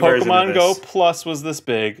there's a The new version of Pokemon Go this. Plus was this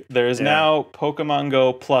big. There is now Pokemon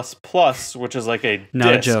Go Plus Plus, which is like a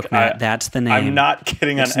Not disc. a joke, Matt. That's the name. I'm not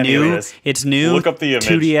kidding on It's any new. of this. It's new. Look up the image.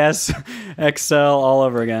 2DS XL all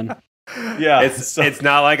over again. Yeah, It's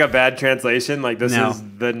not like a bad translation. Like this No. is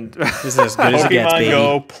the This is as good as it gets, Pokemon baby.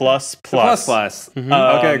 Go Plus Plus. plus.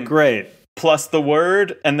 Okay, great. Plus the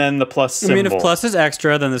word and then the plus symbol. I mean, if plus is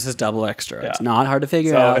extra, then this is double extra. It's not hard to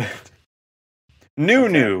figure So, out.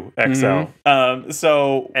 new XL.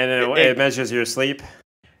 So And it measures your sleep.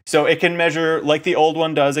 So it can measure, like the old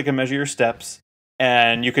one does, it can measure your steps.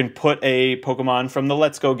 And you can put a Pokemon from the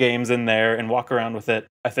Let's Go games in there and walk around with it,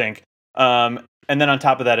 I think. And then on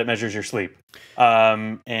top of that, it measures your sleep.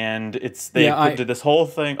 And did this whole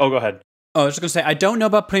thing. Oh, go ahead. Oh, I was just gonna say I don't know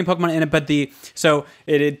about putting Pokemon in it, but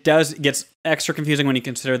it gets extra confusing when you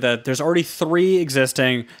consider that there's already 3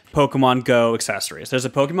 existing Pokemon Go accessories. There's a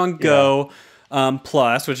Pokemon Go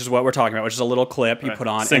Plus, which is what we're talking about, which is a little clip you put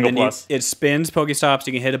on, Single and then plus. it spins Pokestops.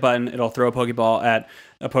 You can hit a button, it'll throw a Pokeball at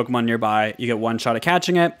a Pokemon nearby. You get one shot at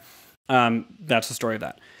catching it. That's the story of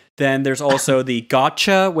that. Then there's also the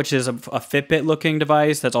Gotcha, which is a Fitbit-looking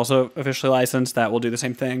device that's also officially licensed that will do the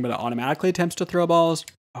same thing, but it automatically attempts to throw balls.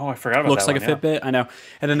 Oh, I forgot about Looks that like one, a Fitbit, I know.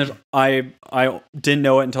 And then there's I didn't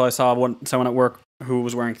know it until I saw someone at work who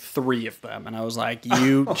was wearing 3 of them, and I was like,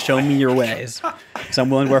 "You show me your ways." So I'm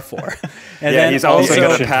willing to wear 4. And Yeah, then he's also going to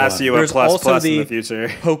Efficient pass one. you a There's plus also plus in the the future.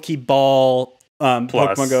 Pokeball Plus.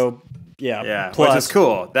 Pokemon Go, Yeah, Plus, which is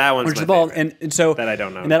cool. That one's which my is the ball, favorite. and so That I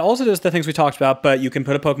don't know. And that also does the things we talked about, but you can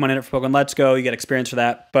put a Pokemon in it for Pokemon Let's Go. You get experience for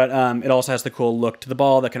that, but it also has the cool look to the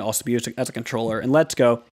ball that can also be used as a controller in Let's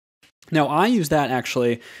Go. Now I use that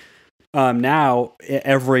actually now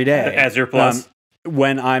every day As your plus.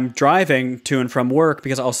 when I'm driving to and from work,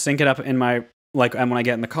 because I'll sync it up in my and when I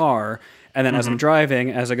get in the car. And then as I'm driving,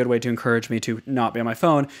 as a good way to encourage me to not be on my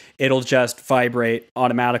phone, it'll just vibrate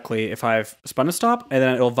automatically if I've spun a stop, and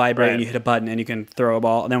then it'll vibrate and you hit a button and you can throw a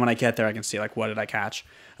ball. And then when I get there, I can see like, what did I catch?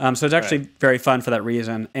 So it's actually very fun for that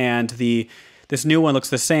reason. And this new one looks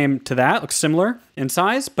the same to that, looks similar in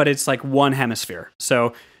size, but it's like one hemisphere.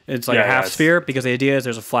 So it's like a half sphere, because the idea is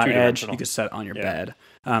there's a flat edge you can set on your bed.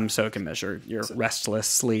 So it can measure your restless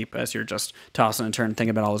sleep as you're just tossing and turning,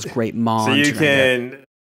 thinking about all those great mons. So you can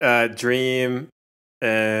dream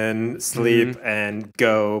and sleep and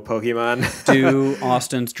go Pokemon. Do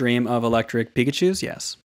Austin's dream of electric Pikachus?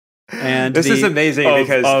 Yes. And this is amazing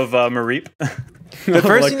because of Mareep. the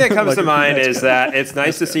first thing that comes to mind is that it's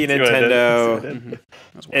nice to see Nintendo.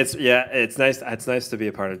 It's nice. It's nice to be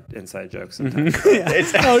a part of inside jokes sometimes.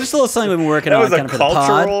 It's just a little something we've been working that on. was a kind of for the pod.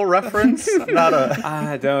 cultural reference, not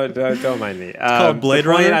a. Don't mind me. called Blade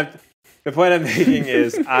Runner. The point I'm making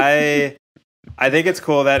is I think it's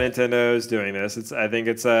cool that Nintendo's doing this. I think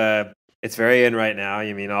it's very in right now.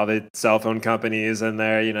 You mean all the cell phone companies and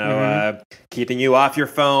they're keeping you off your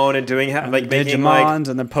phone and doing like making Digimons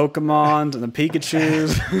and the Pokemons and the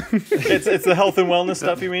Pikachus. It's the health and wellness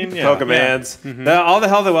stuff. You mean Pokemans? All the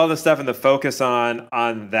health and wellness stuff and the focus on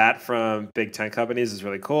that from big tech companies is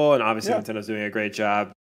really cool. And obviously Nintendo's doing a great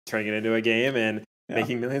job turning it into a game and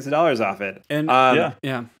making millions of dollars off it. And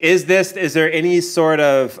is there any sort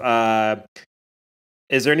of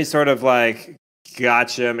like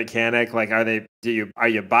gotcha mechanic? Like, are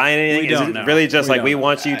you buying anything? Is it really just we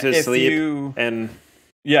want you to sleep and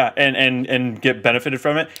get benefited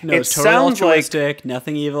from it? No, It it's totally sounds altruistic.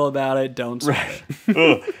 Nothing evil about it. Don't sweat.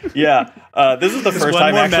 This is the first One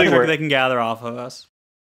time more actually metric where they can gather off of us.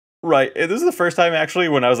 Right. This is the first time actually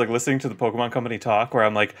when I was like listening to the Pokemon Company talk where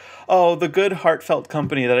I'm like, oh, the good heartfelt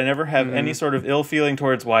company that I never have any sort of ill feeling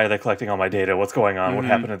towards. Why are they collecting all my data? What's going on? What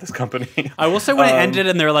happened to this company? I will say when it ended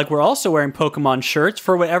and they're like, we're also wearing Pokemon shirts.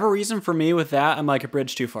 For whatever reason, for me with that, I'm like, a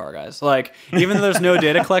bridge too far, guys. Like, even though there's no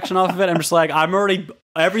data collection off of it, I'm just like,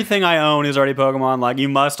 everything I own is already Pokemon. Like, you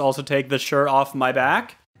must also take the shirt off my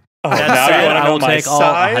back. Oh, That's now it. you want I to know will my take all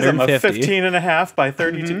size? I'm a 150. 15 and a half by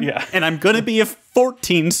 32. Yeah. And I'm going to be a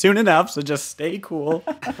 14 soon enough, so just stay cool.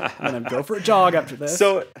 And then go for a jog after this.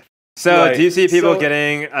 So Right. do you see people So-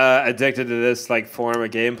 getting addicted to this like form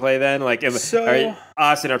of gameplay then? Like,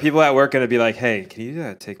 Austin, are people at work going to be like, hey, can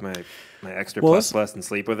you take my extra plus and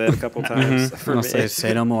sleep with it a couple times for I'll me?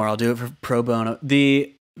 say no more. I'll do it for pro bono.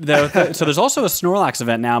 The So there's also a Snorlax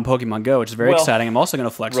event now in Pokemon Go, which is very exciting. I'm also going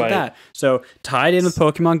to flex with that. So tied in with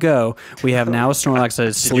Pokemon Go, we have now a Snorlax that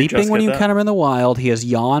is sleeping when you encounter him in the wild. He has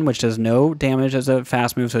Yawn, which does no damage as a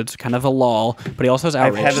fast move, so it's kind of a lull. But he also has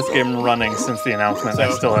Outrage. I've had this game running since the announcement.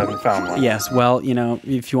 I still haven't found one. Yes, well, you know,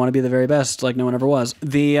 if you want to be the very best, like no one ever was.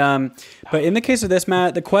 But in the case of this,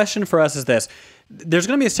 Matt, the question for us is this. There's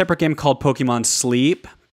going to be a separate game called Pokemon Sleep,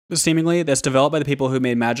 seemingly, that's developed by the people who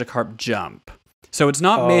made Magikarp Jump. So it's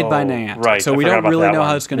not made by Niantic. Right. So we don't really know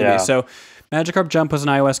how it's going to be. So Magikarp Jump was an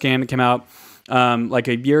iOS game that came out like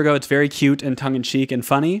a year ago. It's very cute and tongue-in-cheek and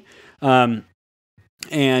funny. And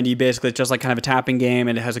you basically, it's just like kind of a tapping game,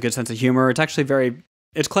 and it has a good sense of humor. It's actually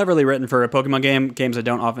it's cleverly written for a Pokemon game, games that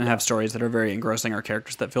don't often have stories that are very engrossing or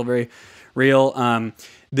characters that feel very real.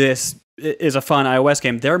 This is a fun iOS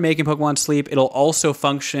game. They're making Pokemon Sleep. It'll also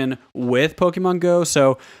function with Pokemon Go,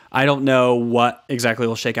 so I don't know what exactly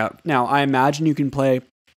will shake out. Now, I imagine you can play.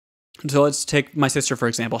 So let's take my sister, for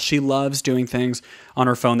example. She loves doing things on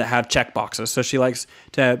her phone that have checkboxes. So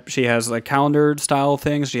she has like calendar style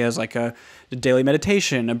things. She has like a daily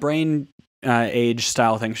meditation, a brain age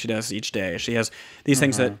style thing she does each day. She has these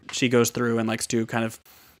things that she goes through and likes to kind of,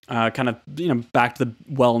 back to the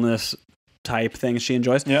wellness type things she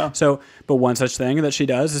enjoys. Yeah. So, but one such thing that she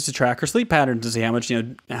does is to track her sleep patterns to see how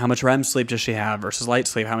much REM sleep does she have versus light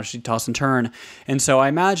sleep, how much she toss and turn. And so I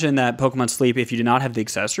imagine that Pokemon Sleep, if you do not have the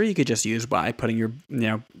accessory, you could just use by putting your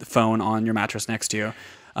phone on your mattress next to you.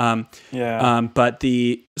 We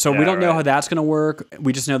don't know how that's going to work.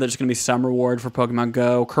 We just know that there's going to be some reward for Pokemon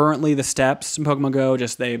Go. Currently, the steps in Pokemon Go,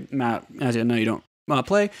 as you know, you don't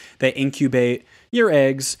play. They incubate your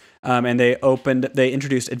eggs, and they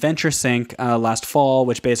introduced Adventure Sync last fall,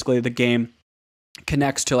 which basically the game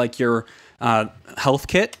connects to like your health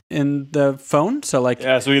kit in the phone. So like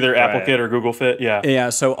so either Apple Kit or Google Fit. Yeah.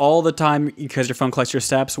 So all the time, because your phone collects your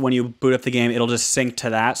steps, when you boot up the game, it'll just sync to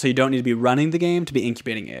that. So you don't need to be running the game to be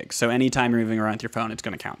incubating eggs. So anytime you're moving around with your phone, it's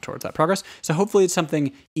going to count towards that progress. So hopefully it's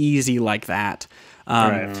something easy like that.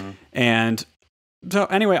 And so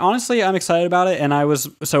anyway, honestly, I'm excited about it. And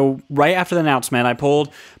right after the announcement, I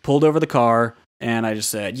pulled over the car and I just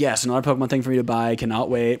said, yes, another Pokemon thing for me to buy. I cannot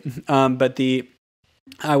wait.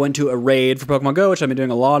 I went to a raid for Pokemon Go, which I've been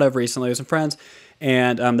doing a lot of recently with some friends.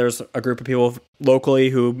 And there's a group of people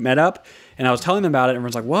locally who met up, and I was telling them about it. And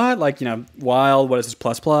everyone's like, what? Like, wild, what is this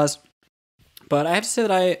plus? But I have to say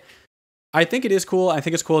that I think it is cool. I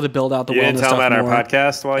think it's cool to build out the wellness stuff more. You didn't tell them about our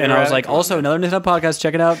podcast while you were And I was like, also, another Nintendo podcast.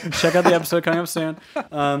 Check it out. Check out the episode coming up soon.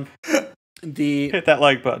 Hit that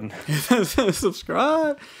like button.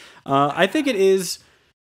 Subscribe. I think it is.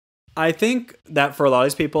 I think that for a lot of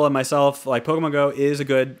these people and myself, like Pokemon Go is a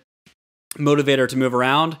good motivator to move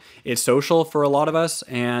around. It's social for a lot of us,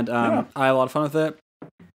 and I have a lot of fun with it.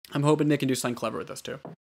 I'm hoping they can do something clever with this too.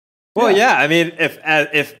 Well, yeah. I mean,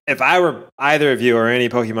 if I were either of you or any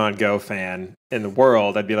Pokemon Go fan in the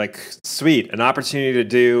world, I'd be like, sweet, an opportunity to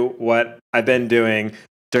do what I've been doing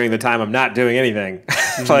during the time I'm not doing anything.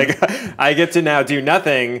 Like, I get to now do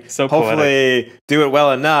nothing. So hopefully poetic. do it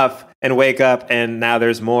well enough and wake up, and now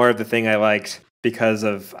there's more of the thing I liked because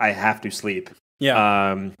of I have to sleep. Yeah.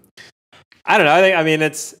 I don't know.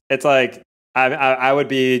 It's like I would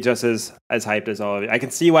be just as hyped as all of you. I can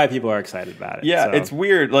see why people are excited about it. Yeah, it's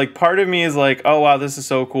weird. Like, part of me is like, oh, wow, this is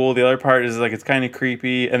so cool. The other part is like, it's kind of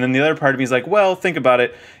creepy. And then the other part of me is like, well, think about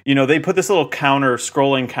it. They put this little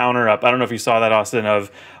scrolling counter up. I don't know if you saw that, Austin,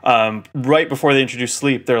 of right before they introduced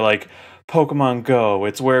sleep, they're like, Pokemon Go.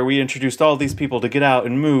 It's where we introduced all these people to get out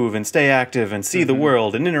and move and stay active and see the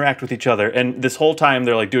world and interact with each other. And this whole time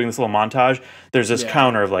they're like doing this little montage. There's this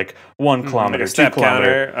counter of like 1 kilometer, like 2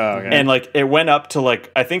 kilometer. Counter. Oh, okay. And like it went up to like,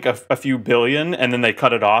 I think a few billion, and then they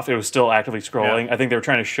cut it off. It was still actively scrolling. I think they were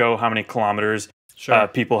trying to show how many kilometers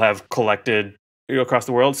people have collected across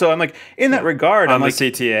the world. So I'm like, in that regard, on I'm the like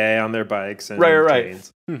CTA, on their bikes and right.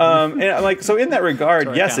 trains. And I'm like, so in that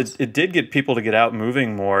regard, yes, it did get people to get out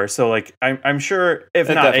moving more. So like, I'm sure if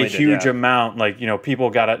it not a huge amount, like, people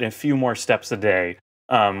got out a few more steps a day,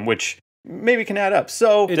 which maybe can add up.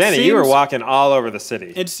 So Danny, you were walking all over the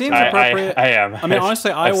city. It seems appropriate. I am. I mean,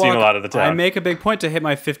 honestly, I've seen a lot of the town. I make a big point to hit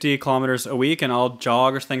my 50 kilometers a week, and I'll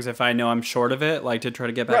jog or things if I know I'm short of it, like to try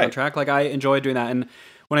to get back on track. Like, I enjoy doing that. And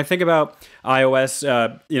when I think about iOS,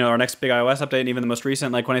 our next big iOS update, and even the most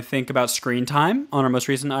recent, like when I think about screen time on our most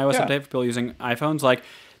recent iOS update for people using iPhones, like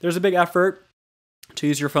there's a big effort to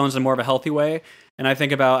use your phones in more of a healthy way. And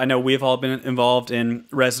I know we've all been involved in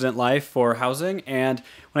resident life for housing. And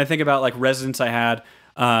when I think about like residents I had,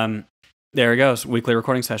 there it goes, weekly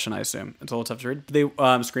recording session, I assume. It's a little tough to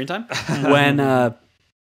read. Screen time.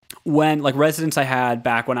 when like residents I had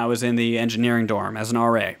back when I was in the engineering dorm as an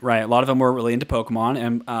RA, right? A lot of them were really into Pokemon,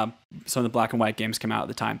 and some of the black and white games came out at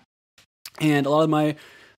the time. And a lot of my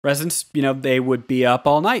residents, they would be up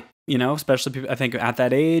all night, especially people, I think at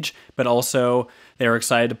that age, but also they were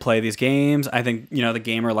excited to play these games. I think, the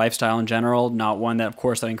gamer lifestyle in general, not one that, of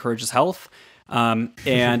course, that encourages health. But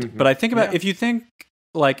I think about if you think,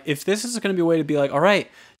 like, if this is going to be a way to be like, all right,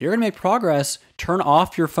 you're going to make progress, turn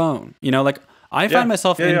off your phone. I find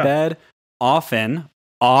myself in bed often,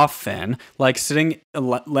 like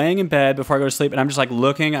laying in bed before I go to sleep, and I'm just like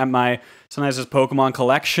looking at sometimes it's Pokemon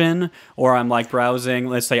collection, or I'm like browsing,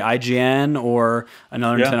 let's say IGN or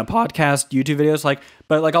another Nintendo podcast, YouTube videos,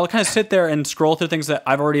 but I'll kind of sit there and scroll through things that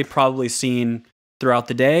I've already probably seen throughout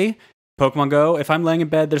the day. Pokemon Go, if I'm laying in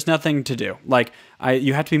bed, there's nothing to do.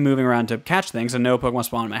 You have to be moving around to catch things, and no Pokemon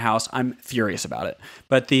spawn in my house. I'm furious about it.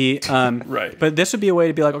 But but this would be a way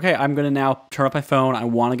to be like, okay, I'm going to now turn up my phone. I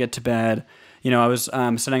want to get to bed. I was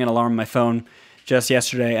setting an alarm on my phone just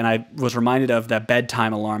yesterday, and I was reminded of that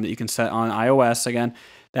bedtime alarm that you can set on iOS again,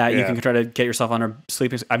 that you can try to get yourself on a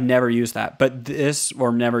sleeping. I've never used that, but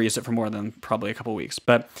never used it for more than probably a couple of weeks.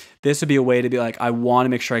 But this would be a way to be like, I want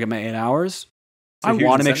to make sure I get my 8 hours. I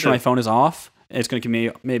want to make sure my phone is off. It's going to keep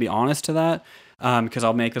me maybe honest to that, because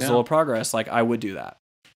I'll make this little progress. I would do that.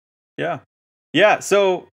 Yeah. Yeah,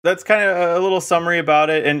 so that's kind of a little summary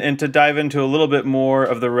about it, and to dive into a little bit more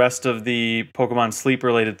of the rest of the Pokemon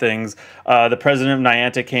sleep-related things, the president of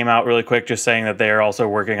Niantic came out really quick just saying that they are also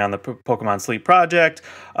working on the Pokemon Sleep project.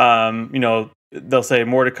 They'll say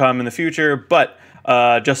more to come in the future, but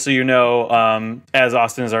just so you know, as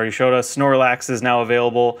Austin has already showed us, Snorlax is now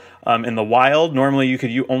available in the wild. Normally,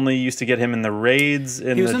 you only used to get him in the raids.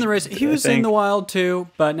 He was in the raids. He was in the wild too,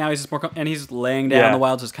 but now he's just more. And he's laying down in the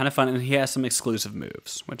wild, so it's kind of fun. And he has some exclusive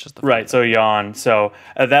moves, which is the right. So yawn. So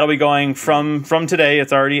that'll be going from today.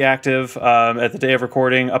 It's already active at the day of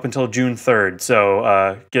recording up until June 3rd.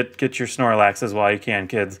 So get your Snorlaxes while you can,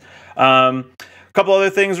 kids. A couple other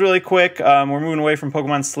things really quick. We're moving away from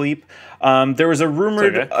Pokemon Sleep. There was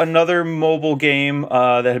another mobile game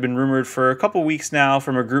that had been rumored for a couple weeks now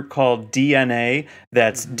from a group called DNA.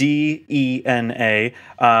 That's DENA.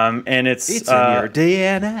 And it's in your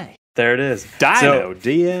DNA. There it is. Dino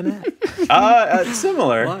DNA.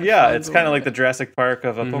 Similar. Yeah, it's kind of like the Jurassic Park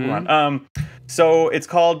of a Pokemon. So it's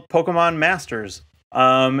called Pokemon Masters.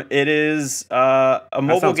 It is a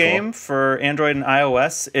mobile game for Android and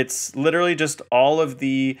iOS. It's literally just all of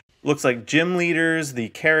the looks like gym leaders, the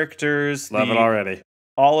characters, love it already.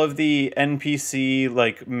 All of the NPC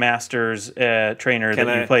like masters trainer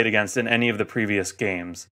that you played against in any of the previous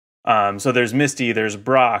games. So there's Misty, there's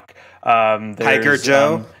Brock, there's Hiker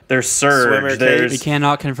Joe, there's Surge. We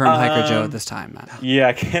cannot confirm Hiker Joe at this time, Matt. Yeah,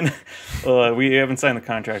 I can. We haven't signed the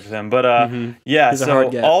contract with him, but yeah. So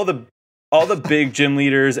all the big gym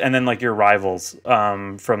leaders, and then like your rivals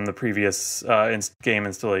from the previous game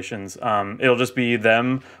installations. It'll just be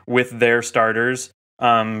them with their starters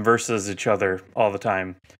versus each other all the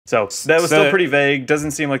time. So that was still pretty vague.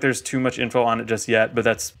 Doesn't seem like there's too much info on it just yet, but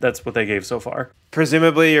that's what they gave so far.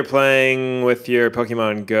 Presumably you're playing with your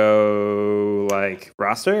Pokemon Go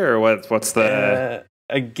roster, or what's the...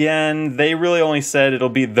 Again, they really only said it'll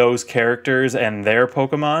be those characters and their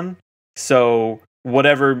Pokemon. So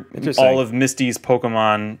whatever all of Misty's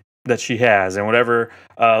Pokemon that she has, and whatever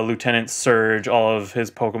Lieutenant Surge all of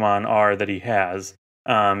his Pokemon are that he has,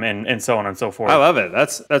 and so on and so forth. I love it.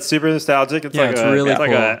 That's super nostalgic. It's it's really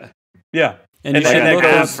cool. And that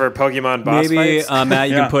goes for Pokemon boss maybe, fights. Matt,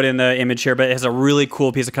 you can put in the image here, but it has a really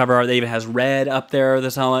cool piece of cover art that even has red up there,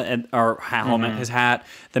 this helmet, his hat.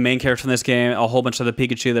 The main character from this game, a whole bunch of the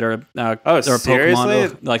Pikachu that are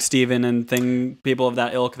Pokemon, like Steven and people of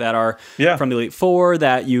that ilk that are from the Elite Four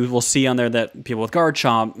that you will see on there, that people with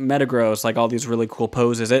Garchomp, Metagross, like all these really cool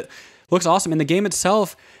poses. It looks awesome. In the game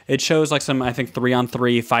itself, it shows like some, I think,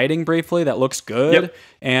 3-on-3 fighting briefly that looks good.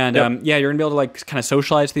 And you're gonna be able to like kind of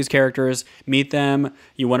socialize these characters, meet them.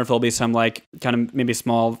 You wonder if there'll be some like kind of maybe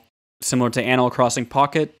small, similar to Animal Crossing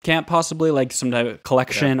Pocket Camp, possibly like some type of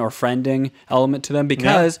collection or friending element to them,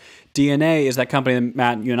 because DNA is that company that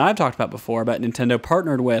Matt, you and I have talked about before, but Nintendo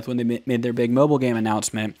partnered with when they made their big mobile game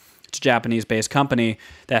announcement. It's a Japanese-based company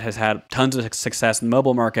that has had tons of success in the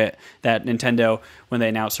mobile market, that Nintendo, when they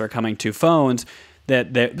announced they're coming to phones,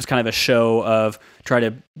 that was kind of a show of try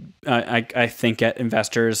to, I think, get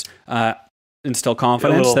investors instill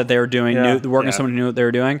confidence that they were doing working with someone who knew what they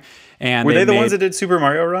were doing. And were they the ones that did Super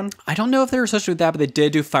Mario Run? I don't know if they were associated with that, but they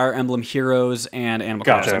did do Fire Emblem Heroes and Animal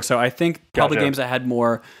Crossing. So I think probably games that had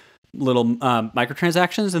more little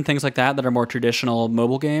microtransactions and things like that are more traditional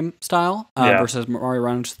mobile game style versus Mario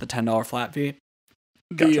Run, which is the $10 flat fee.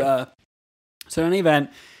 So in any event,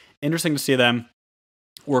 interesting to see them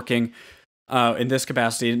working in this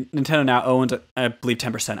capacity. Nintendo now owns, I believe,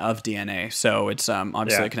 10% of DNA, so it's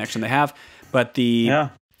obviously a connection they have. But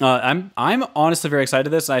I'm honestly very excited to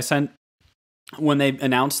this. I sent when they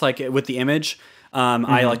announced like with the image.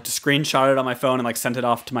 I like screenshot it on my phone and like sent it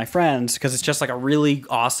off to my friends because it's just like a really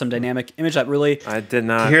awesome dynamic image that really. I did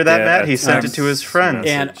not hear that, Matt. He sent it to his friends,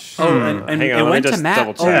 and it went to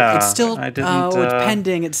Matt. Oh, it's still it's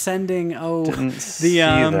pending. It's sending. Oh, didn't see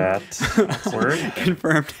that. Word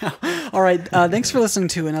confirmed now. All right, thanks for listening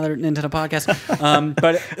to another Nintendo podcast.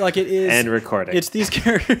 But like it is and recording. It's these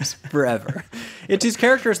characters forever. It's these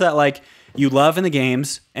characters that like you love in the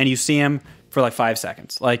games and you see them for like 5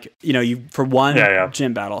 seconds, like you for one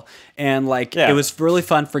gym battle, and like it was really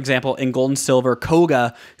fun. For example, in Gold and Silver,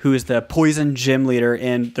 Koga, who is the poison gym leader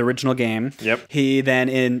in the original game, he then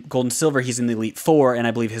in Gold and Silver he's in the Elite Four, and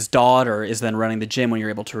I believe his daughter is then running the gym when you're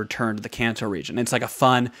able to return to the Kanto region. It's like a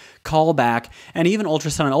fun callback, and even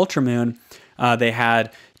Ultra Sun and Ultra Moon, they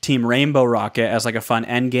had Team Rainbow Rocket as like a fun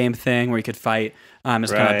end game thing where you could fight.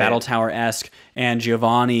 It's kind of Battle Tower-esque, and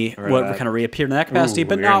Giovanni would kind of reappear in that capacity,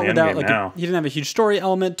 but not without like he didn't have a huge story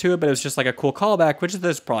element to it, but it was just like a cool callback, which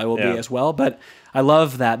this probably will be as well. But I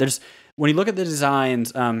love that. When you look at the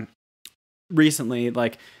designs recently,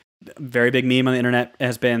 like very big meme on the internet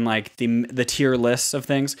has been like the tier lists of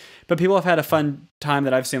things, but people have had a fun time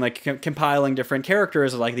that I've seen like compiling different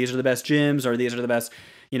characters, like these are the best gyms or these are the best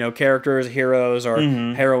characters, heroes or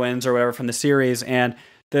heroines or whatever from the series, and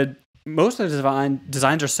most of the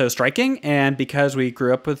designs are so striking, and because we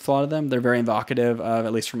grew up with a lot of them, they're very evocative of,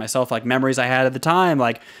 at least for myself, like memories I had at the time,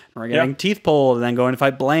 like we're getting teeth pulled and then going to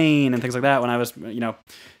fight Blaine and things like that when I was,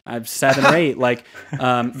 I'm 7 or 8, like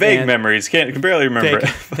vague memories, can barely remember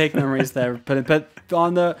fake memories there, but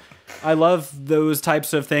I love those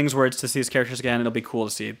types of things where it's to see these characters again. It'll be cool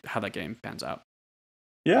to see how that game pans out.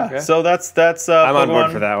 Yeah, so that's I'm on Pokemon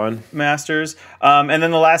board for that one. Masters. And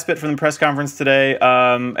then the last bit from the press conference today,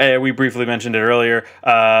 we briefly mentioned it earlier,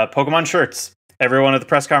 Pokemon shirts. Everyone at the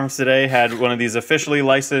press conference today had one of these officially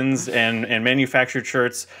licensed and manufactured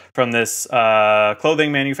shirts from this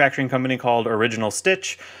clothing manufacturing company called Original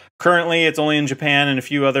Stitch. Currently, it's only in Japan and a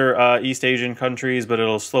few other East Asian countries, but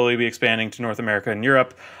it'll slowly be expanding to North America and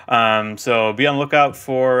Europe. So be on the lookout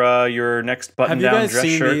for your next button-down dress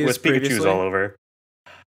shirt with Pikachus all over.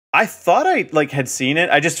 I thought I had seen it.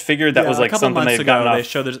 I just figured that was like something they've gotten off. They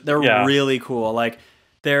showed they're really cool. Like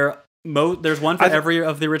there's one for every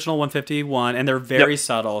of the original 151, and they're very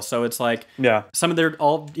subtle. So it's like some of they're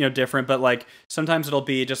all different, but like sometimes it'll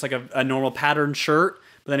be just like a normal patterned shirt.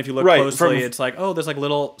 But then if you look closely, it's like there's like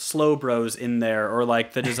little slow bros in there, or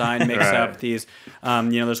like the design makes up these.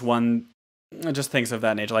 There's one. Just things of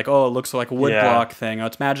that nature, like it looks like a wood block thing.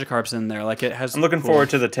 It's Magikarp's in there, like it has. I'm looking forward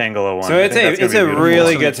to the Tangela one. So it's a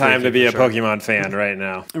really good time to be a Pokemon fan right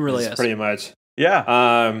now. It really is, pretty much.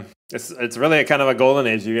 Yeah. It's really a kind of a golden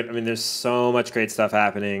age. There's so much great stuff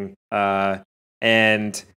happening.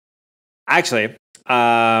 And actually, what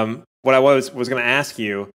I was going to ask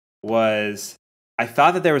you was, I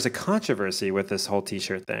thought that there was a controversy with this whole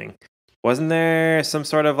T-shirt thing. Wasn't there some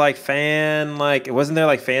sort of fan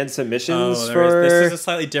submissions for? This is a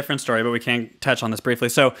slightly different story, but we can touch on this briefly.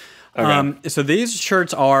 So, so these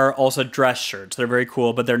shirts are also dress shirts. They're very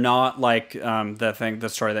cool, but they're not like the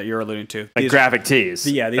story that you're alluding to. Like graphic tees.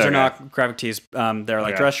 These are not graphic tees. They're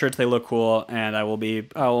like dress shirts. They look cool, and probably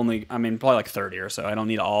like 30 or so. I don't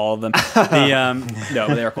need all of them. No,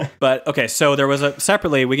 but they are cool. But okay, so there was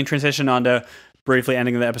separately. We can transition on to briefly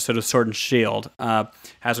ending the episode of Sword and Shield,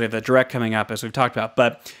 as we have the direct coming up, as we've talked about.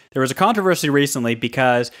 But there was a controversy recently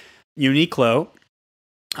because Uniqlo,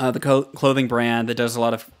 the clothing brand that does a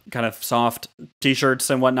lot of kind of soft T-shirts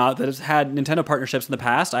and whatnot, that has had Nintendo partnerships in the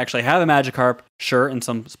past. I actually have a Magikarp shirt and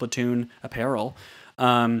some Splatoon apparel.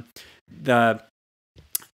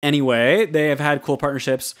 Anyway, they have had cool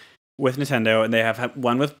partnerships with Nintendo, and they have had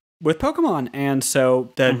one with Pokemon. And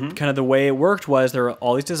so kind of the way it worked was there were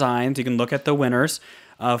all these designs. You can look at the winners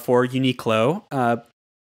for Uniqlo,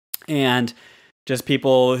 and just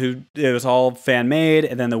people who, it was all fan made,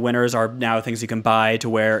 and then the winners are now things you can buy to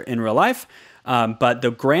wear in real life. But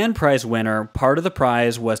the grand prize winner, part of the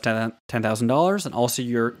prize was $10,000, and also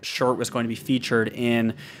your shirt was going to be featured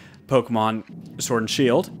in Pokemon Sword and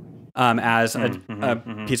Shield as a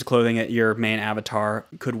piece of clothing that your main avatar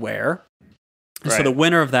could wear. Right. So the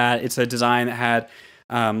winner of that, it's a design that had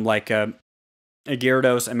like a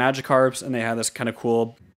Gyarados and Magikarps, and they had this kind of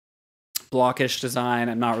cool blockish design.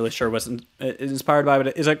 I'm not really sure what's inspired by,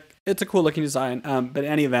 but it's a cool looking design. But in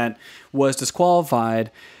any event, was disqualified,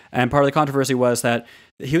 and part of the controversy was that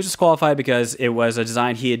he was disqualified because it was a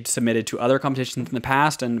design he had submitted to other competitions in the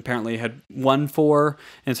past and apparently had won for,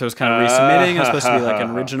 and so it was kind of resubmitting. It was supposed to be like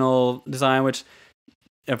an original design, which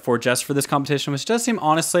for this competition, which does seem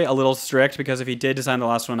honestly a little strict, because if he did design the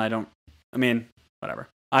last one, whatever.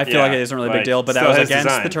 I feel like it isn't really a big deal, but that was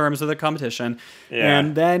against the terms of the competition. Yeah.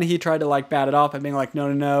 And then he tried to like bat it off and being like,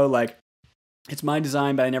 no, like it's my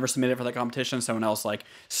design, but I never submitted it for that competition. Someone else like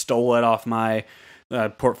stole it off my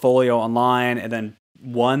portfolio online and then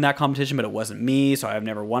won that competition, but it wasn't me, so I've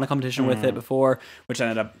never won a competition with it before, which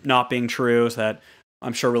ended up not being true, so that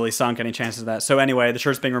I'm sure really sunk any chances of that. So anyway, the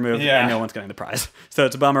shirt's being removed and no one's getting the prize. So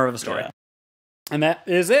it's a bummer of a story. Yeah. And that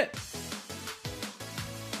is it.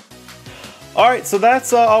 All right, so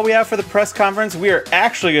that's all we have for the press conference. We are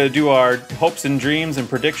actually going to do our hopes and dreams and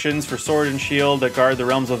predictions for Sword and Shield that guard the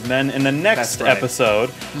realms of men in the next episode.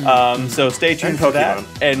 So stay tuned for that,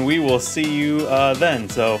 and we will see you then.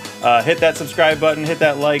 So hit that subscribe button, hit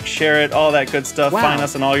that like, share it, all that good stuff. Wow. Find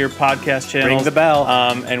us on all your podcast channels. Ring the bell.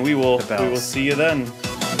 And we will see you then.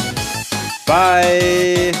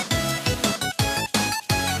 Bye.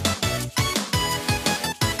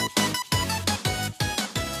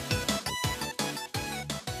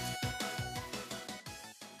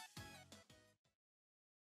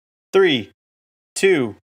 Three,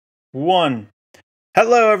 two, one.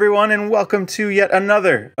 Hello, everyone, and welcome to yet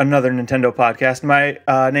another Nintendo podcast. My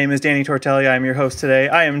name is Danny Tortelli. I'm your host today.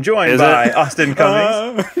 I am joined by Austin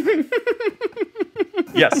Cummings.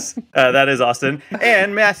 Yes, that is Austin.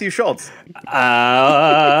 And Matthew Schultz. Who are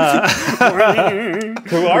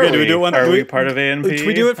we? Do we do one? Are we part of ANP? Should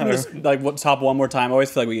we do it from this, like top one more time? I always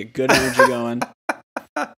feel like we get good energy going.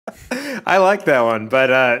 I like that one,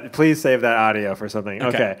 but please save that audio for something.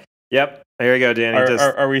 Okay. Yep. Here we go, Danny.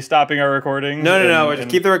 Are we stopping our recording? No. Just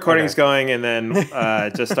keep the recordings going and then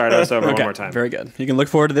just start us over one more time. Very good. You can look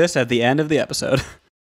forward to this at the end of the episode.